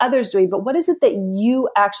you see others doing, but what is it that you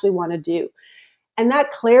actually want to do? And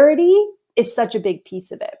that clarity is such a big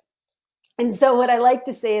piece of it. And so what I like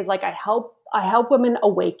to say is like, I help women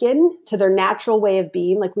awaken to their natural way of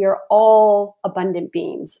being. Like, we are all abundant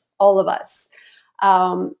beings, all of us.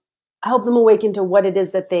 I help them awaken to what it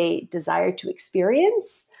is that they desire to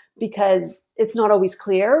experience, because it's not always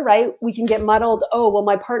clear, right? We can get muddled. Oh, well,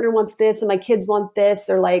 my partner wants this and my kids want this,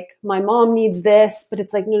 or like my mom needs this, but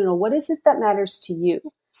it's like, no. What is it that matters to you?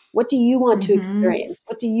 What do you want to experience?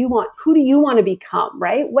 What do you want? Who do you want to become,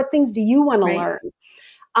 right? What things do you want to learn?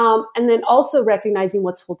 And then also recognizing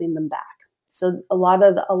what's holding them back. So a lot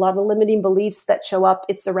of limiting beliefs that show up,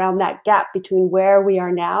 it's around that gap between where we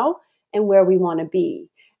are now and where we want to be.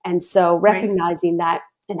 And so recognizing that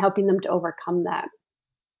and helping them to overcome that.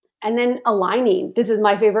 And then aligning. This is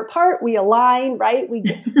my favorite part. We align, right? We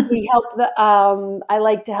help I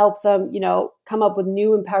like to help them, come up with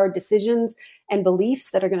new empowered decisions and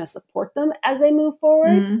beliefs that are going to support them as they move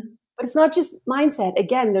forward. But it's not just mindset.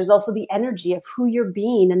 Again, there's also the energy of who you're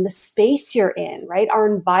being and the space you're in, right?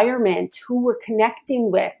 Our environment, who we're connecting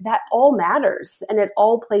with, that all matters and it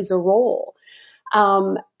all plays a role.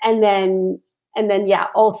 And then, yeah,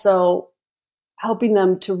 also helping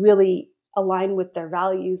them to really align with their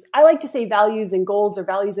values. I like to say values and goals or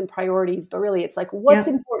values and priorities, but really it's like, what's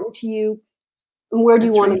important to you and where do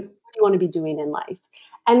you want to be doing in life?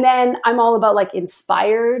 And then I'm all about like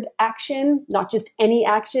inspired action, not just any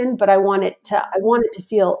action, but I want it to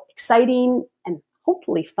feel exciting and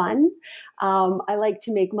hopefully fun. I like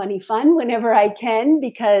to make money fun whenever I can,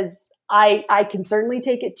 because I can certainly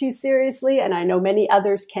take it too seriously. And I know many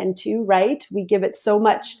others can too, right? We give it so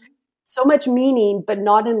much meaning, but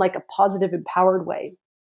not in like a positive, empowered way.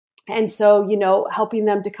 And so, helping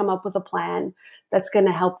them to come up with a plan that's going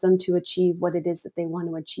to help them to achieve what it is that they want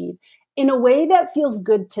to achieve in a way that feels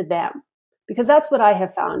good to them. Because that's what I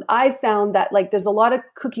have found. I've found that like there's a lot of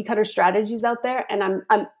cookie cutter strategies out there, and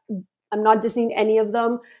I'm not dissing any of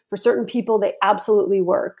them. For certain people, they absolutely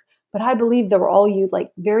work. But I believe that we're all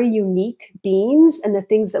like very unique beings, and the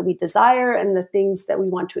things that we desire and the things that we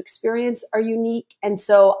want to experience are unique. And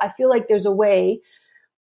so I feel like there's a way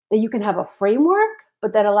that you can have a framework,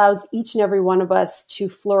 but that allows each and every one of us to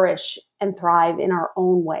flourish and thrive in our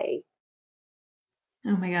own way.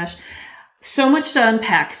 Oh my gosh. So much to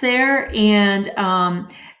unpack there. And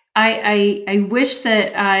I wish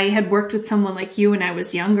that I had worked with someone like you when I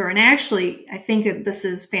was younger. And actually, I think that this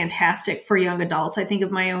is fantastic for young adults. I think of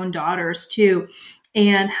my own daughters too,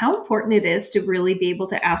 and how important it is to really be able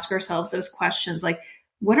to ask ourselves those questions like,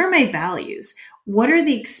 what are my values? What are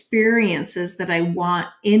the experiences that I want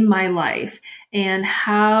in my life? And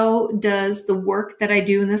how does the work that I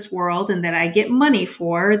do in this world and that I get money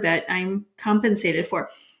for, that I'm compensated for,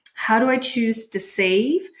 how do I choose to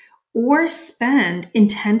save or spend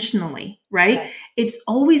intentionally, right? It's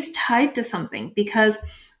always tied to something, because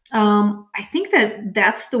I think that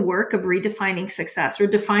that's the work of redefining success, or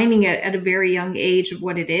defining it at a very young age of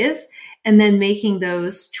what it is, and then making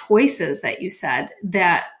those choices that you said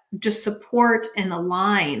that just support and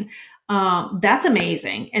align. That's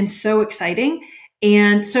amazing and so exciting.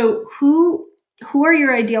 And so who are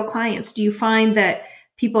your ideal clients? Do you find that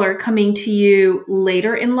people are coming to you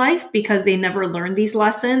later in life because they never learned these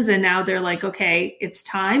lessons and now they're like, okay, it's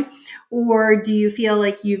time? Or do you feel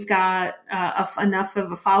like you've got enough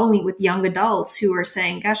of a following with young adults who are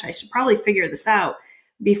saying, gosh, I should probably figure this out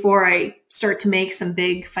before I start to make some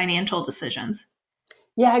big financial decisions?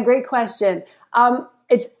 Yeah, great question.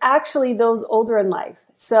 It's actually those older in life.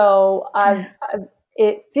 So I've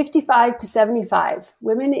 55 to 75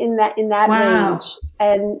 women in that Wow. range,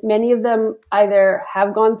 and many of them either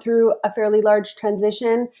have gone through a fairly large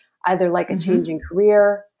transition, either like a change in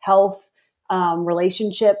career, health,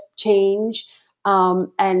 relationship change,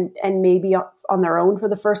 and maybe on their own for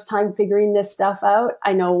the first time figuring this stuff out.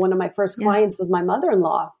 I know one of my first clients was my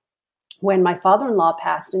mother-in-law when my father-in-law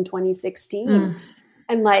passed in 2016,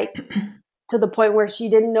 and like to the point where she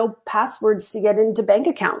didn't know passwords to get into bank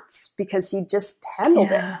accounts because he just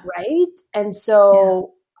handled it, right? And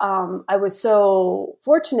so I was so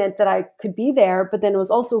fortunate that I could be there, but then it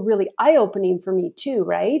was also really eye-opening for me too,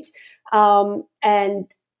 right? And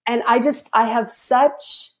I have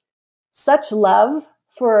such love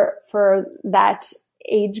for that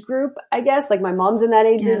age group, I guess. Like my mom's in that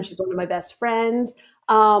age group. She's one of my best friends.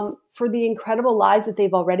 For the incredible lives that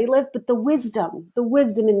they've already lived, but the wisdom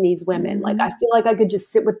in these women. Like, I feel like I could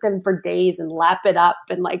just sit with them for days and lap it up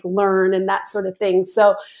and like learn and that sort of thing.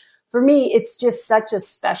 So for me, it's just such a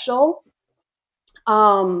special,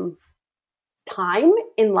 time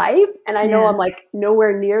in life. And I know I'm like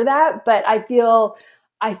nowhere near that, but I feel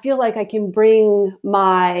like I can bring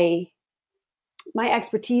my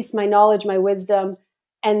expertise, my knowledge, my wisdom,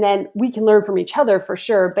 and then we can learn from each other for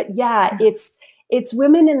sure. But it's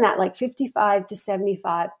women in that like 55 to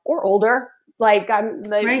 75 or older. Like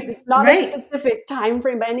it's not a specific time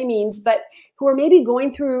frame by any means, but who are maybe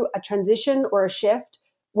going through a transition or a shift,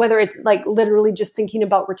 whether it's like literally just thinking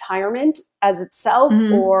about retirement as itself,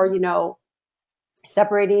 or,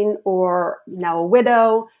 separating, or now a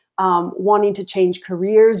widow, wanting to change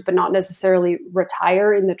careers, but not necessarily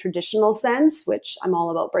retire in the traditional sense, which I'm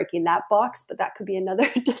all about breaking that box, but that could be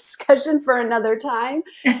another discussion for another time.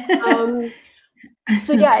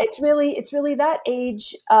 So yeah, it's really that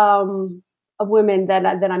age of women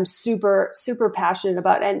that I'm super, super passionate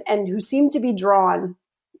about, and who seem to be drawn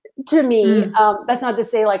to me. That's not to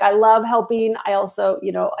say like I love helping. I also,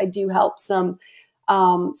 I do help some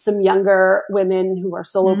younger women who are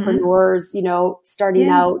solopreneurs, starting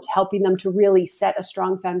out, helping them to really set a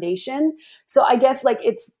strong foundation. So I guess like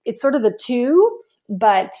it's sort of the two.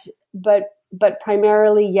 but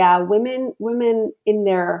primarily, yeah, women in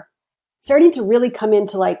their starting to really come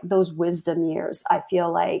into like those wisdom years, I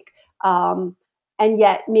feel like, and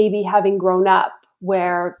yet maybe having grown up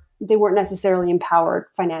where they weren't necessarily empowered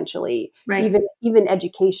financially, Right. even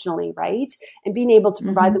educationally, right? And being able to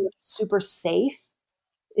provide them with super safe.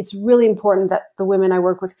 It's really important that the women I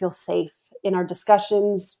work with feel safe in our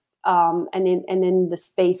discussions, and in the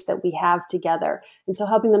space that we have together. And so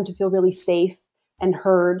helping them to feel really safe and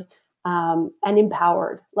heard, and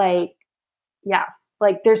empowered. Like, yeah,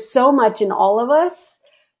 like there's so much in all of us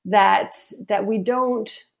that we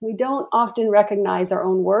don't often recognize our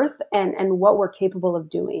own worth and what we're capable of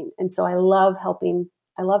doing. And so I love helping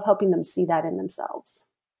them see that in themselves.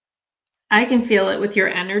 I can feel it with your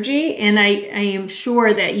energy. And I am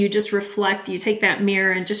sure that you just reflect, you take that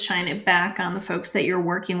mirror and just shine it back on the folks that you're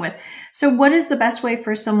working with. So what is the best way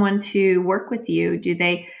for someone to work with you? Do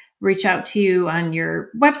they reach out to you on your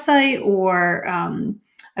website, or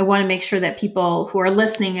I want to make sure that people who are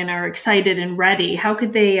listening and are excited and ready, how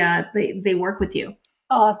could they work with you?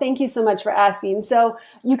 Oh, thank you so much for asking. So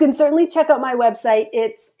you can certainly check out my website.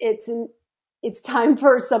 It's time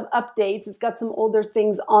for some updates. It's got some older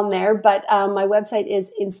things on there, but my website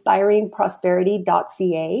is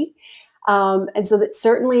inspiringprosperity.ca. And so that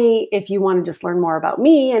certainly if you want to just learn more about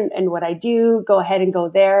me and what I do, go ahead and go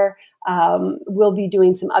there. We'll be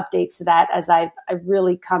doing some updates to that as I've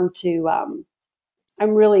really come to,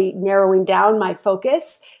 I'm really narrowing down my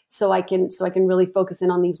focus so I can really focus in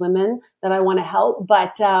on these women that I want to help.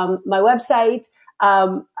 But my website,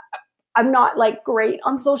 I'm not like great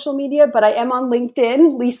on social media, but I am on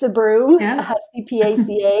LinkedIn, Lisa Broome, Yeah.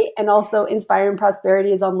 CPACA, and also Inspiring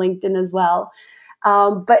Prosperity is on LinkedIn as well.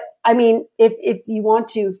 But I mean, if you want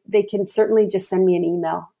to, they can certainly just send me an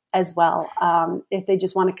email as well. If they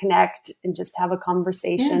just want to connect and just have a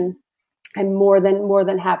conversation. Yeah. I'm more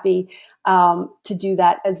than happy to do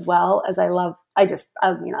that as well, as I love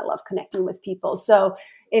connecting with people. So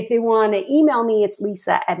if they want to email me, it's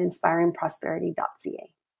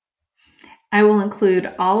lisa@inspiringprosperity.ca. I will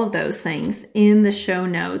include all of those things in the show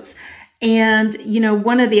notes. And,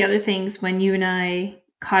 one of the other things when you and I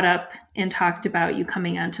caught up and talked about you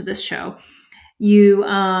coming onto this show, you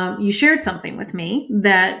shared something with me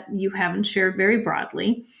that you haven't shared very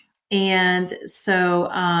broadly. And so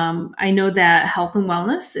I know that health and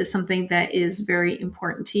wellness is something that is very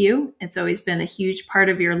important to you. It's always been a huge part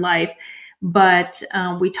of your life. But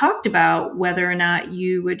we talked about whether or not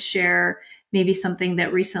you would share maybe something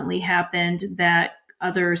that recently happened that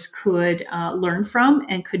others could learn from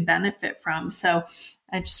and could benefit from. So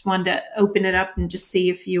I just wanted to open it up and just see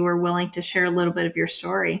if you were willing to share a little bit of your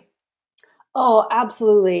story. Oh,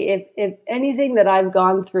 absolutely. If anything that I've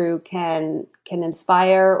gone through can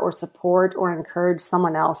inspire or support or encourage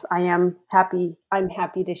someone else, I'm happy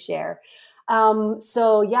to share.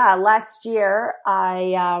 So yeah, last year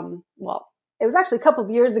it was actually a couple of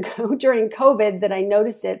years ago during COVID that I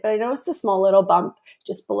noticed it, but I noticed a small little bump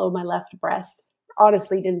just below my left breast.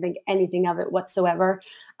 Honestly, didn't think anything of it whatsoever.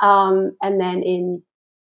 And then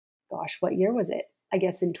what year was it? I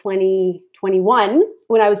guess in 2021,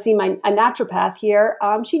 when I was seeing a naturopath here,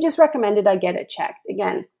 she just recommended I get it checked.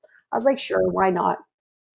 Again, I was like, sure, why not?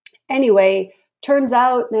 Anyway, turns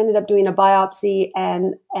out I ended up doing a biopsy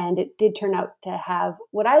and it did turn out to have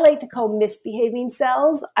what I like to call misbehaving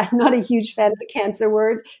cells. I'm not a huge fan of the cancer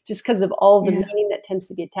word just because of all the meaning that tends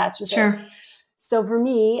to be attached with it. So for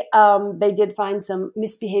me, they did find some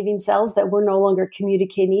misbehaving cells that were no longer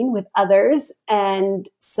communicating with others. And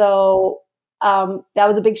so that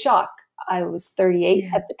was a big shock. I was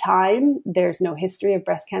 38 at the time. There's no history of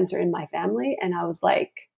breast cancer in my family. And I was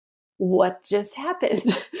like, what just happened?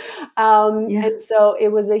 And so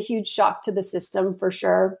it was a huge shock to the system for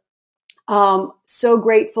sure. So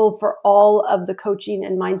grateful for all of the coaching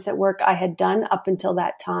and mindset work I had done up until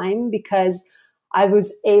that time, because I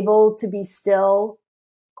was able to be still,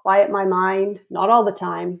 quiet my mind, not all the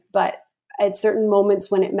time, but at certain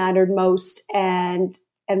moments when it mattered most. And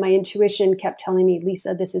my intuition kept telling me,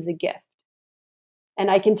 Lisa, this is a gift. And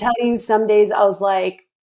I can tell you some days I was like,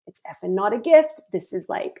 it's effing not a gift. This is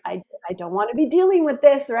like, I don't want to be dealing with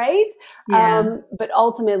this, right? Yeah. But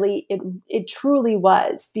ultimately it truly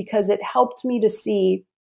was, because it helped me to see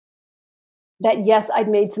that, yes, I'd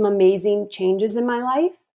made some amazing changes in my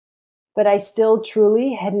life, but I still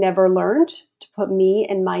truly had never learned to put me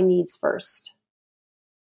and my needs first.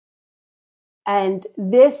 And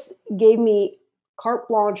this gave me carte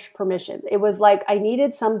blanche permission. It was like I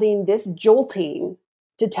needed something this jolting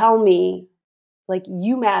to tell me, like,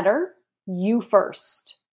 you matter, you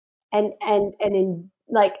first. And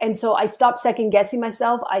so I stopped second guessing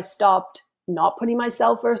myself. I stopped not putting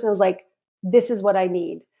myself first. And I was like, this is what I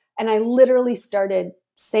need. And I literally started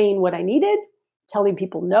saying what I needed, telling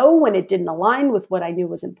people no when it didn't align with what I knew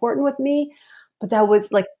was important with me. But that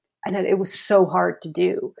was like, and it was so hard to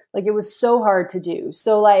do. Like, it was so hard to do.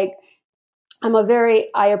 So like,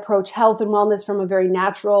 I approach health and wellness from a very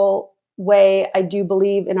natural way. I do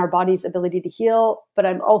believe in our body's ability to heal, but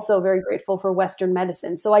I'm also very grateful for Western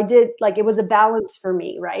medicine. So I did, like, it was a balance for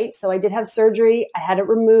me, right? So I did have surgery. I had it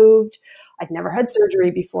removed. I'd never had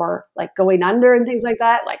surgery before, like going under and things like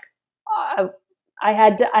that. Like, I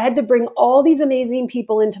had to bring all these amazing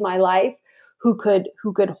people into my life who could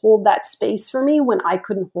hold that space for me when I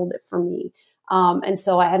couldn't hold it for me. And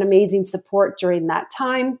so I had amazing support during that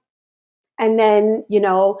time. And then,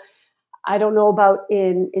 I don't know about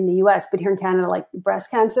in the US, but here in Canada, like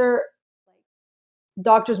breast cancer,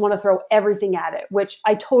 doctors want to throw everything at it, which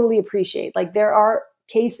I totally appreciate. Like, there are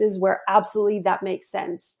cases where absolutely that makes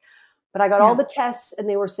sense. But I got all the tests and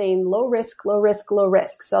they were saying low risk, low risk, low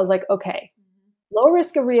risk. So I was like, okay, low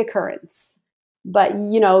risk of reoccurrence. But,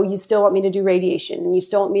 you still want me to do radiation, and you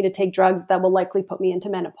still want me to take drugs that will likely put me into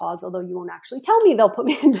menopause, although you won't actually tell me they'll put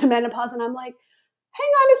me into menopause. And I'm like, hang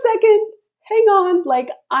on a second. Hang on. Like,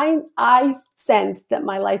 I sense that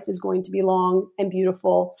my life is going to be long and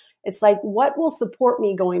beautiful. It's like, what will support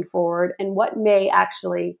me going forward and what may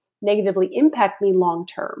actually negatively impact me long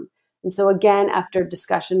term? And so again, after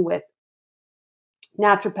discussion with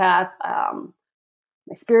naturopath,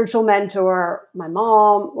 my spiritual mentor, my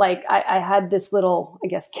mom, like I had this little, I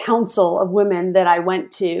guess, council of women that I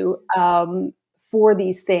went to for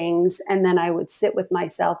these things. And then I would sit with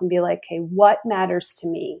myself and be like, okay, what matters to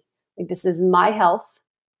me? Like, this is my health.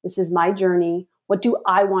 This is my journey. What do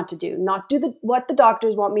I want to do? Not do what the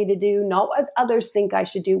doctors want me to do, not what others think I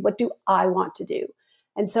should do. What do I want to do?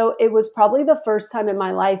 And so it was probably the first time in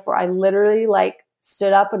my life where I literally like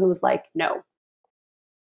stood up and was like, no,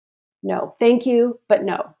 thank you. But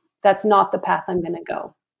no, that's not the path I'm going to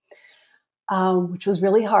go. Which was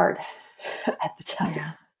really hard at the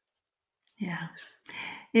time. Yeah.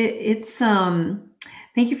 It's,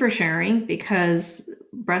 thank you for sharing, because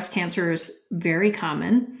breast cancer is very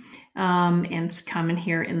common, and it's common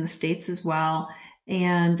here in the States as well.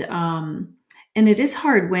 And it is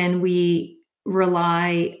hard when we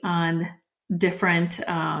rely on different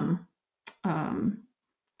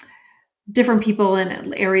people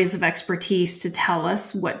in areas of expertise to tell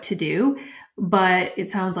us what to do. But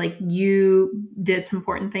it sounds like you did some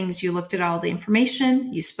important things. You looked at all the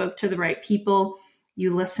information, you spoke to the right people,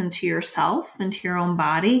 you listened to yourself and to your own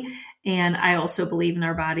body. And I also believe in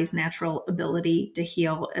our body's natural ability to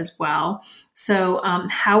heal as well. So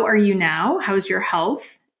how are you now? How's your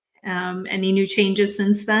health? Any new changes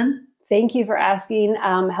since then? Thank you for asking.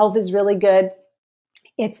 Health is really good.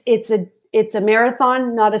 It's a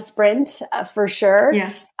marathon, not a sprint, for sure.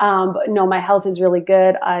 Yeah. But no, my health is really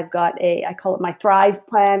good. I've got I call it my Thrive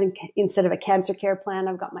plan. Instead of a cancer care plan,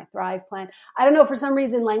 I've got my Thrive plan. I don't know, for some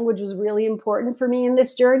reason, language was really important for me in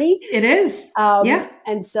this journey. It is. Yeah.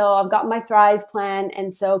 And so I've got my Thrive plan.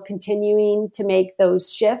 And so continuing to make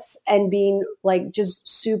those shifts and being like just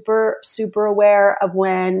super, super aware of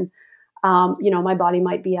when my body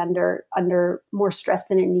might be under more stress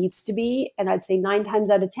than it needs to be. And I'd say 9 times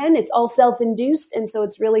out of 10, it's all self-induced. And so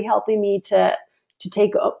it's really helping me to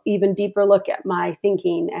take an even deeper look at my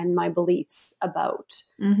thinking and my beliefs about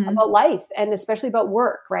life, and especially about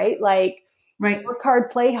work, right? Like, right. Work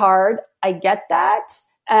hard, play hard. I get that.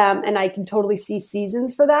 And I can totally see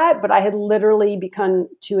seasons for that. But I had literally begun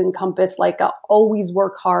to encompass like always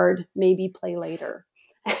work hard, maybe play later.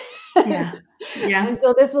 Yeah. Yeah. And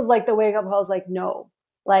so this was like the wake up call. I was like, no,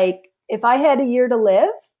 like if I had a year to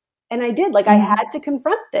live, and I did, like I had to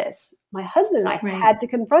confront this. My husband and I had to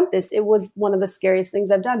confront this. It was one of the scariest things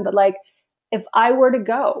I've done. But like, if I were to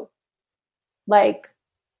go, like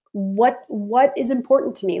what is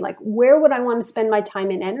important to me? Like, where would I want to spend my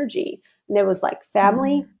time and energy? And it was like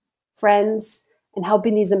family, friends, and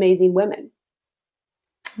helping these amazing women.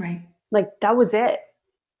 Right. Like that was it.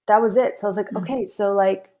 So I was like, okay, so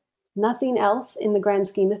like nothing else in the grand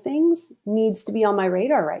scheme of things needs to be on my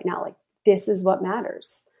radar right now. Like, this is what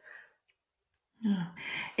matters. Yeah.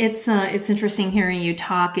 It's interesting hearing you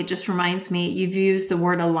talk. It just reminds me, you've used the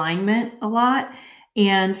word alignment a lot,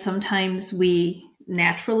 and sometimes we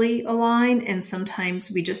naturally align, and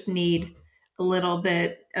sometimes we just need a little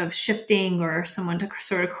bit of shifting or someone to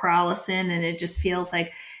sort of crawl us in. And it just feels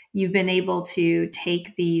like you've been able to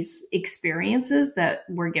take these experiences that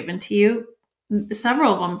were given to you,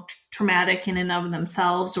 several of them traumatic in and of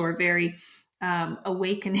themselves, or very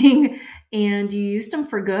awakening, and you used them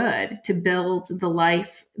for good to build the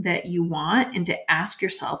life that you want and to ask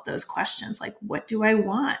yourself those questions like, what do I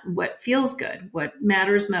want? What feels good? What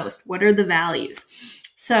matters most? What are the values?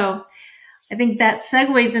 So I think that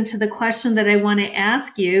segues into the question that I want to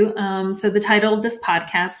ask you. So the title of this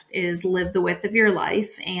podcast is Live the Width of Your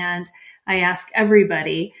Life. And I ask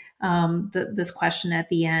everybody this question at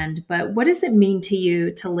the end, but what does it mean to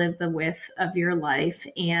you to live the width of your life?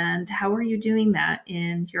 And how are you doing that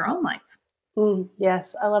in your own life?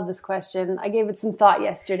 Yes, I love this question. I gave it some thought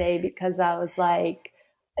yesterday because I was like,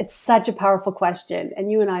 it's such a powerful question.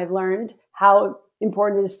 And you and I have learned how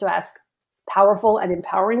important it is to ask powerful and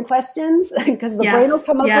empowering questions because the brain will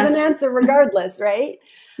come up with an answer regardless, right?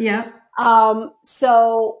 Yeah.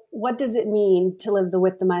 So what does it mean to live the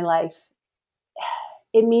width of my life?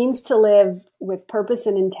 It means to live with purpose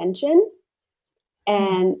and intention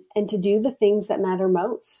and to do the things that matter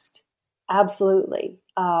most. Absolutely.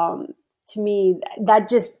 To me, that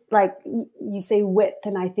just like you say width,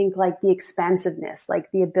 and I think like the expansiveness,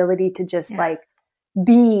 like the ability to just like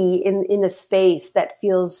be in a space that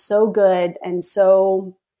feels so good and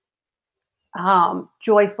so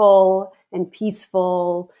joyful and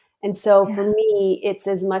peaceful. And so for me, it's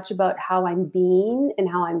as much about how I'm being and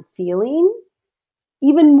how I'm feeling,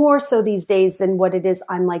 even more so these days than what it is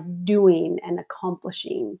I'm like doing and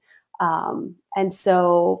accomplishing. And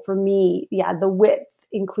so for me, the width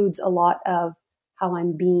includes a lot of how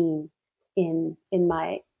I'm being in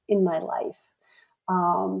my life.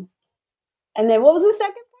 And then what was the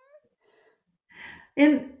second part?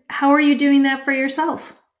 And how are you doing that for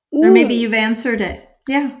yourself? Or maybe you've answered it.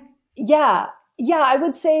 Yeah. I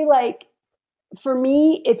would say like, for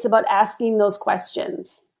me, it's about asking those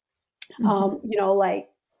questions. Like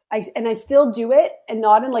I still do it, and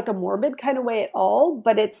not in like a morbid kind of way at all,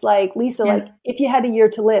 but it's like, Lisa, like if you had a year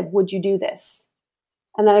to live, would you do this?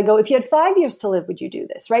 And then I go, if you had 5 years to live, would you do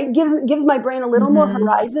this? Right? Gives my brain a little more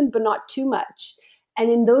horizon, but not too much.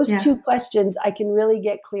 And in those two questions, I can really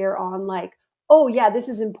get clear on like, oh yeah, this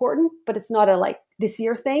is important, but it's not a like this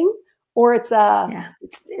year thing, or it's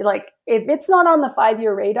it's like, if it's not on the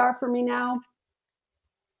 5-year radar for me now,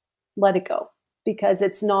 let it go, because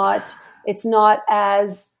it's not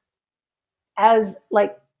as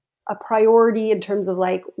like a priority in terms of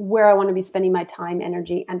like where I want to be spending my time,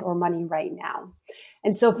 energy, and or money right now.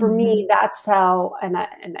 And so for me, that's how, and I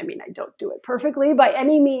mean, I don't do it perfectly by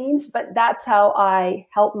any means, but that's how I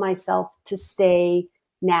help myself to stay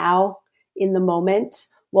now in the moment,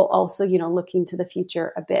 while also, looking to the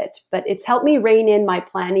future a bit. But it's helped me rein in my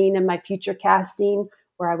planning and my future casting,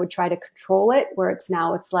 where I would try to control it, where it's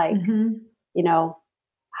like,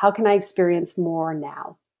 how can I experience more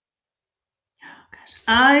now? Oh, gosh.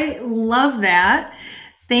 I love that.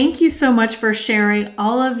 Thank you so much for sharing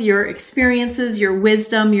all of your experiences, your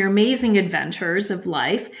wisdom, your amazing adventures of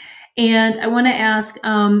life. And I want to ask,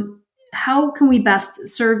 how can we best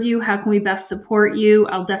serve you? How can we best support you?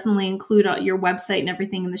 I'll definitely include your website and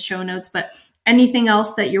everything in the show notes, but anything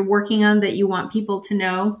else that you're working on that you want people to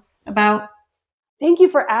know about? Thank you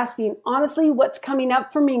for asking. Honestly, what's coming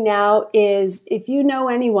up for me now is, if you know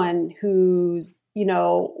anyone who's,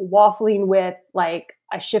 waffling with like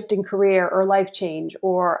a shift in career or life change,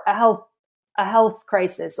 or a health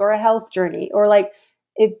crisis or a health journey, or like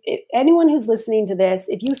if anyone who's listening to this,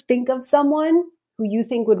 if you think of someone who you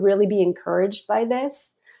think would really be encouraged by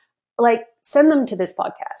this, like send them to this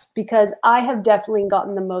podcast, because I have definitely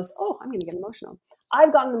gotten the most, I'm going to get emotional.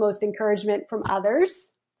 I've gotten the most encouragement from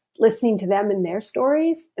others listening to them and their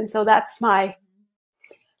stories. And so that's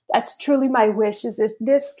truly my wish, is if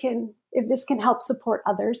this can help support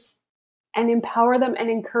others and empower them and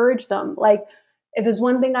encourage them. Like, if there's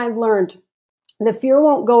one thing I've learned, the fear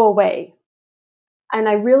won't go away. And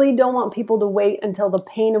I really don't want people to wait until the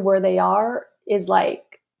pain of where they are is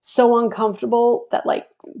like so uncomfortable that like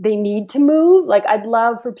they need to move. Like, I'd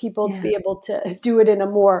love for people to be able to do it in a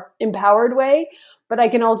more empowered way. But I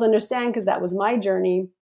can also understand, because that was my journey,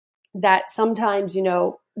 that sometimes,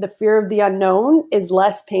 the fear of the unknown is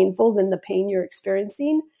less painful than the pain you're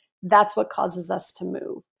experiencing. That's what causes us to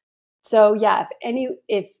move. So yeah,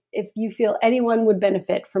 if you feel anyone would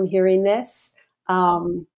benefit from hearing this,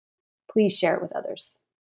 please share it with others.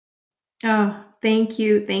 Oh, thank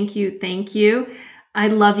you. Thank you. Thank you. I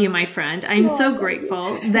love you, my friend. I'm so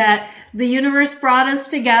grateful that the universe brought us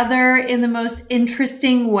together in the most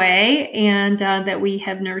interesting way, and that we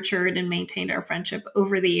have nurtured and maintained our friendship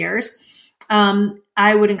over the years.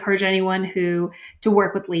 I would encourage anyone to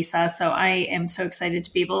work with Lisa. So I am so excited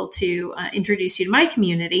to be able to introduce you to my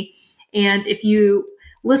community. And if you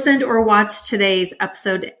listened or watched today's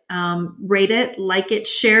episode, rate it, like it,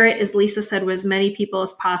 share it, as Lisa said, with as many people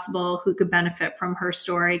as possible who could benefit from her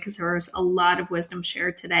story, because there was a lot of wisdom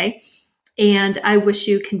shared today. And I wish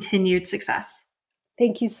you continued success.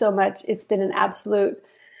 Thank you so much. It's been an absolute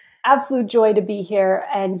joy to be here.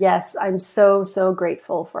 And yes, I'm so, so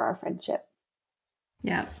grateful for our friendship.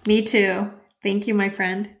 Yeah, me too. Thank you, my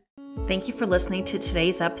friend. Thank you for listening to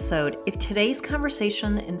today's episode. If today's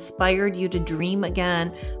conversation inspired you to dream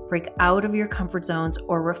again, break out of your comfort zones,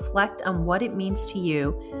 or reflect on what it means to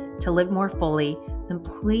you to live more fully, then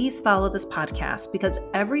please follow this podcast, because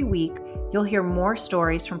every week you'll hear more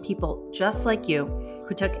stories from people just like you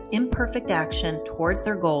who took imperfect action towards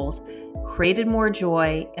their goals, created more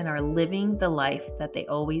joy, and are living the life that they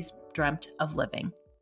always dreamt of living.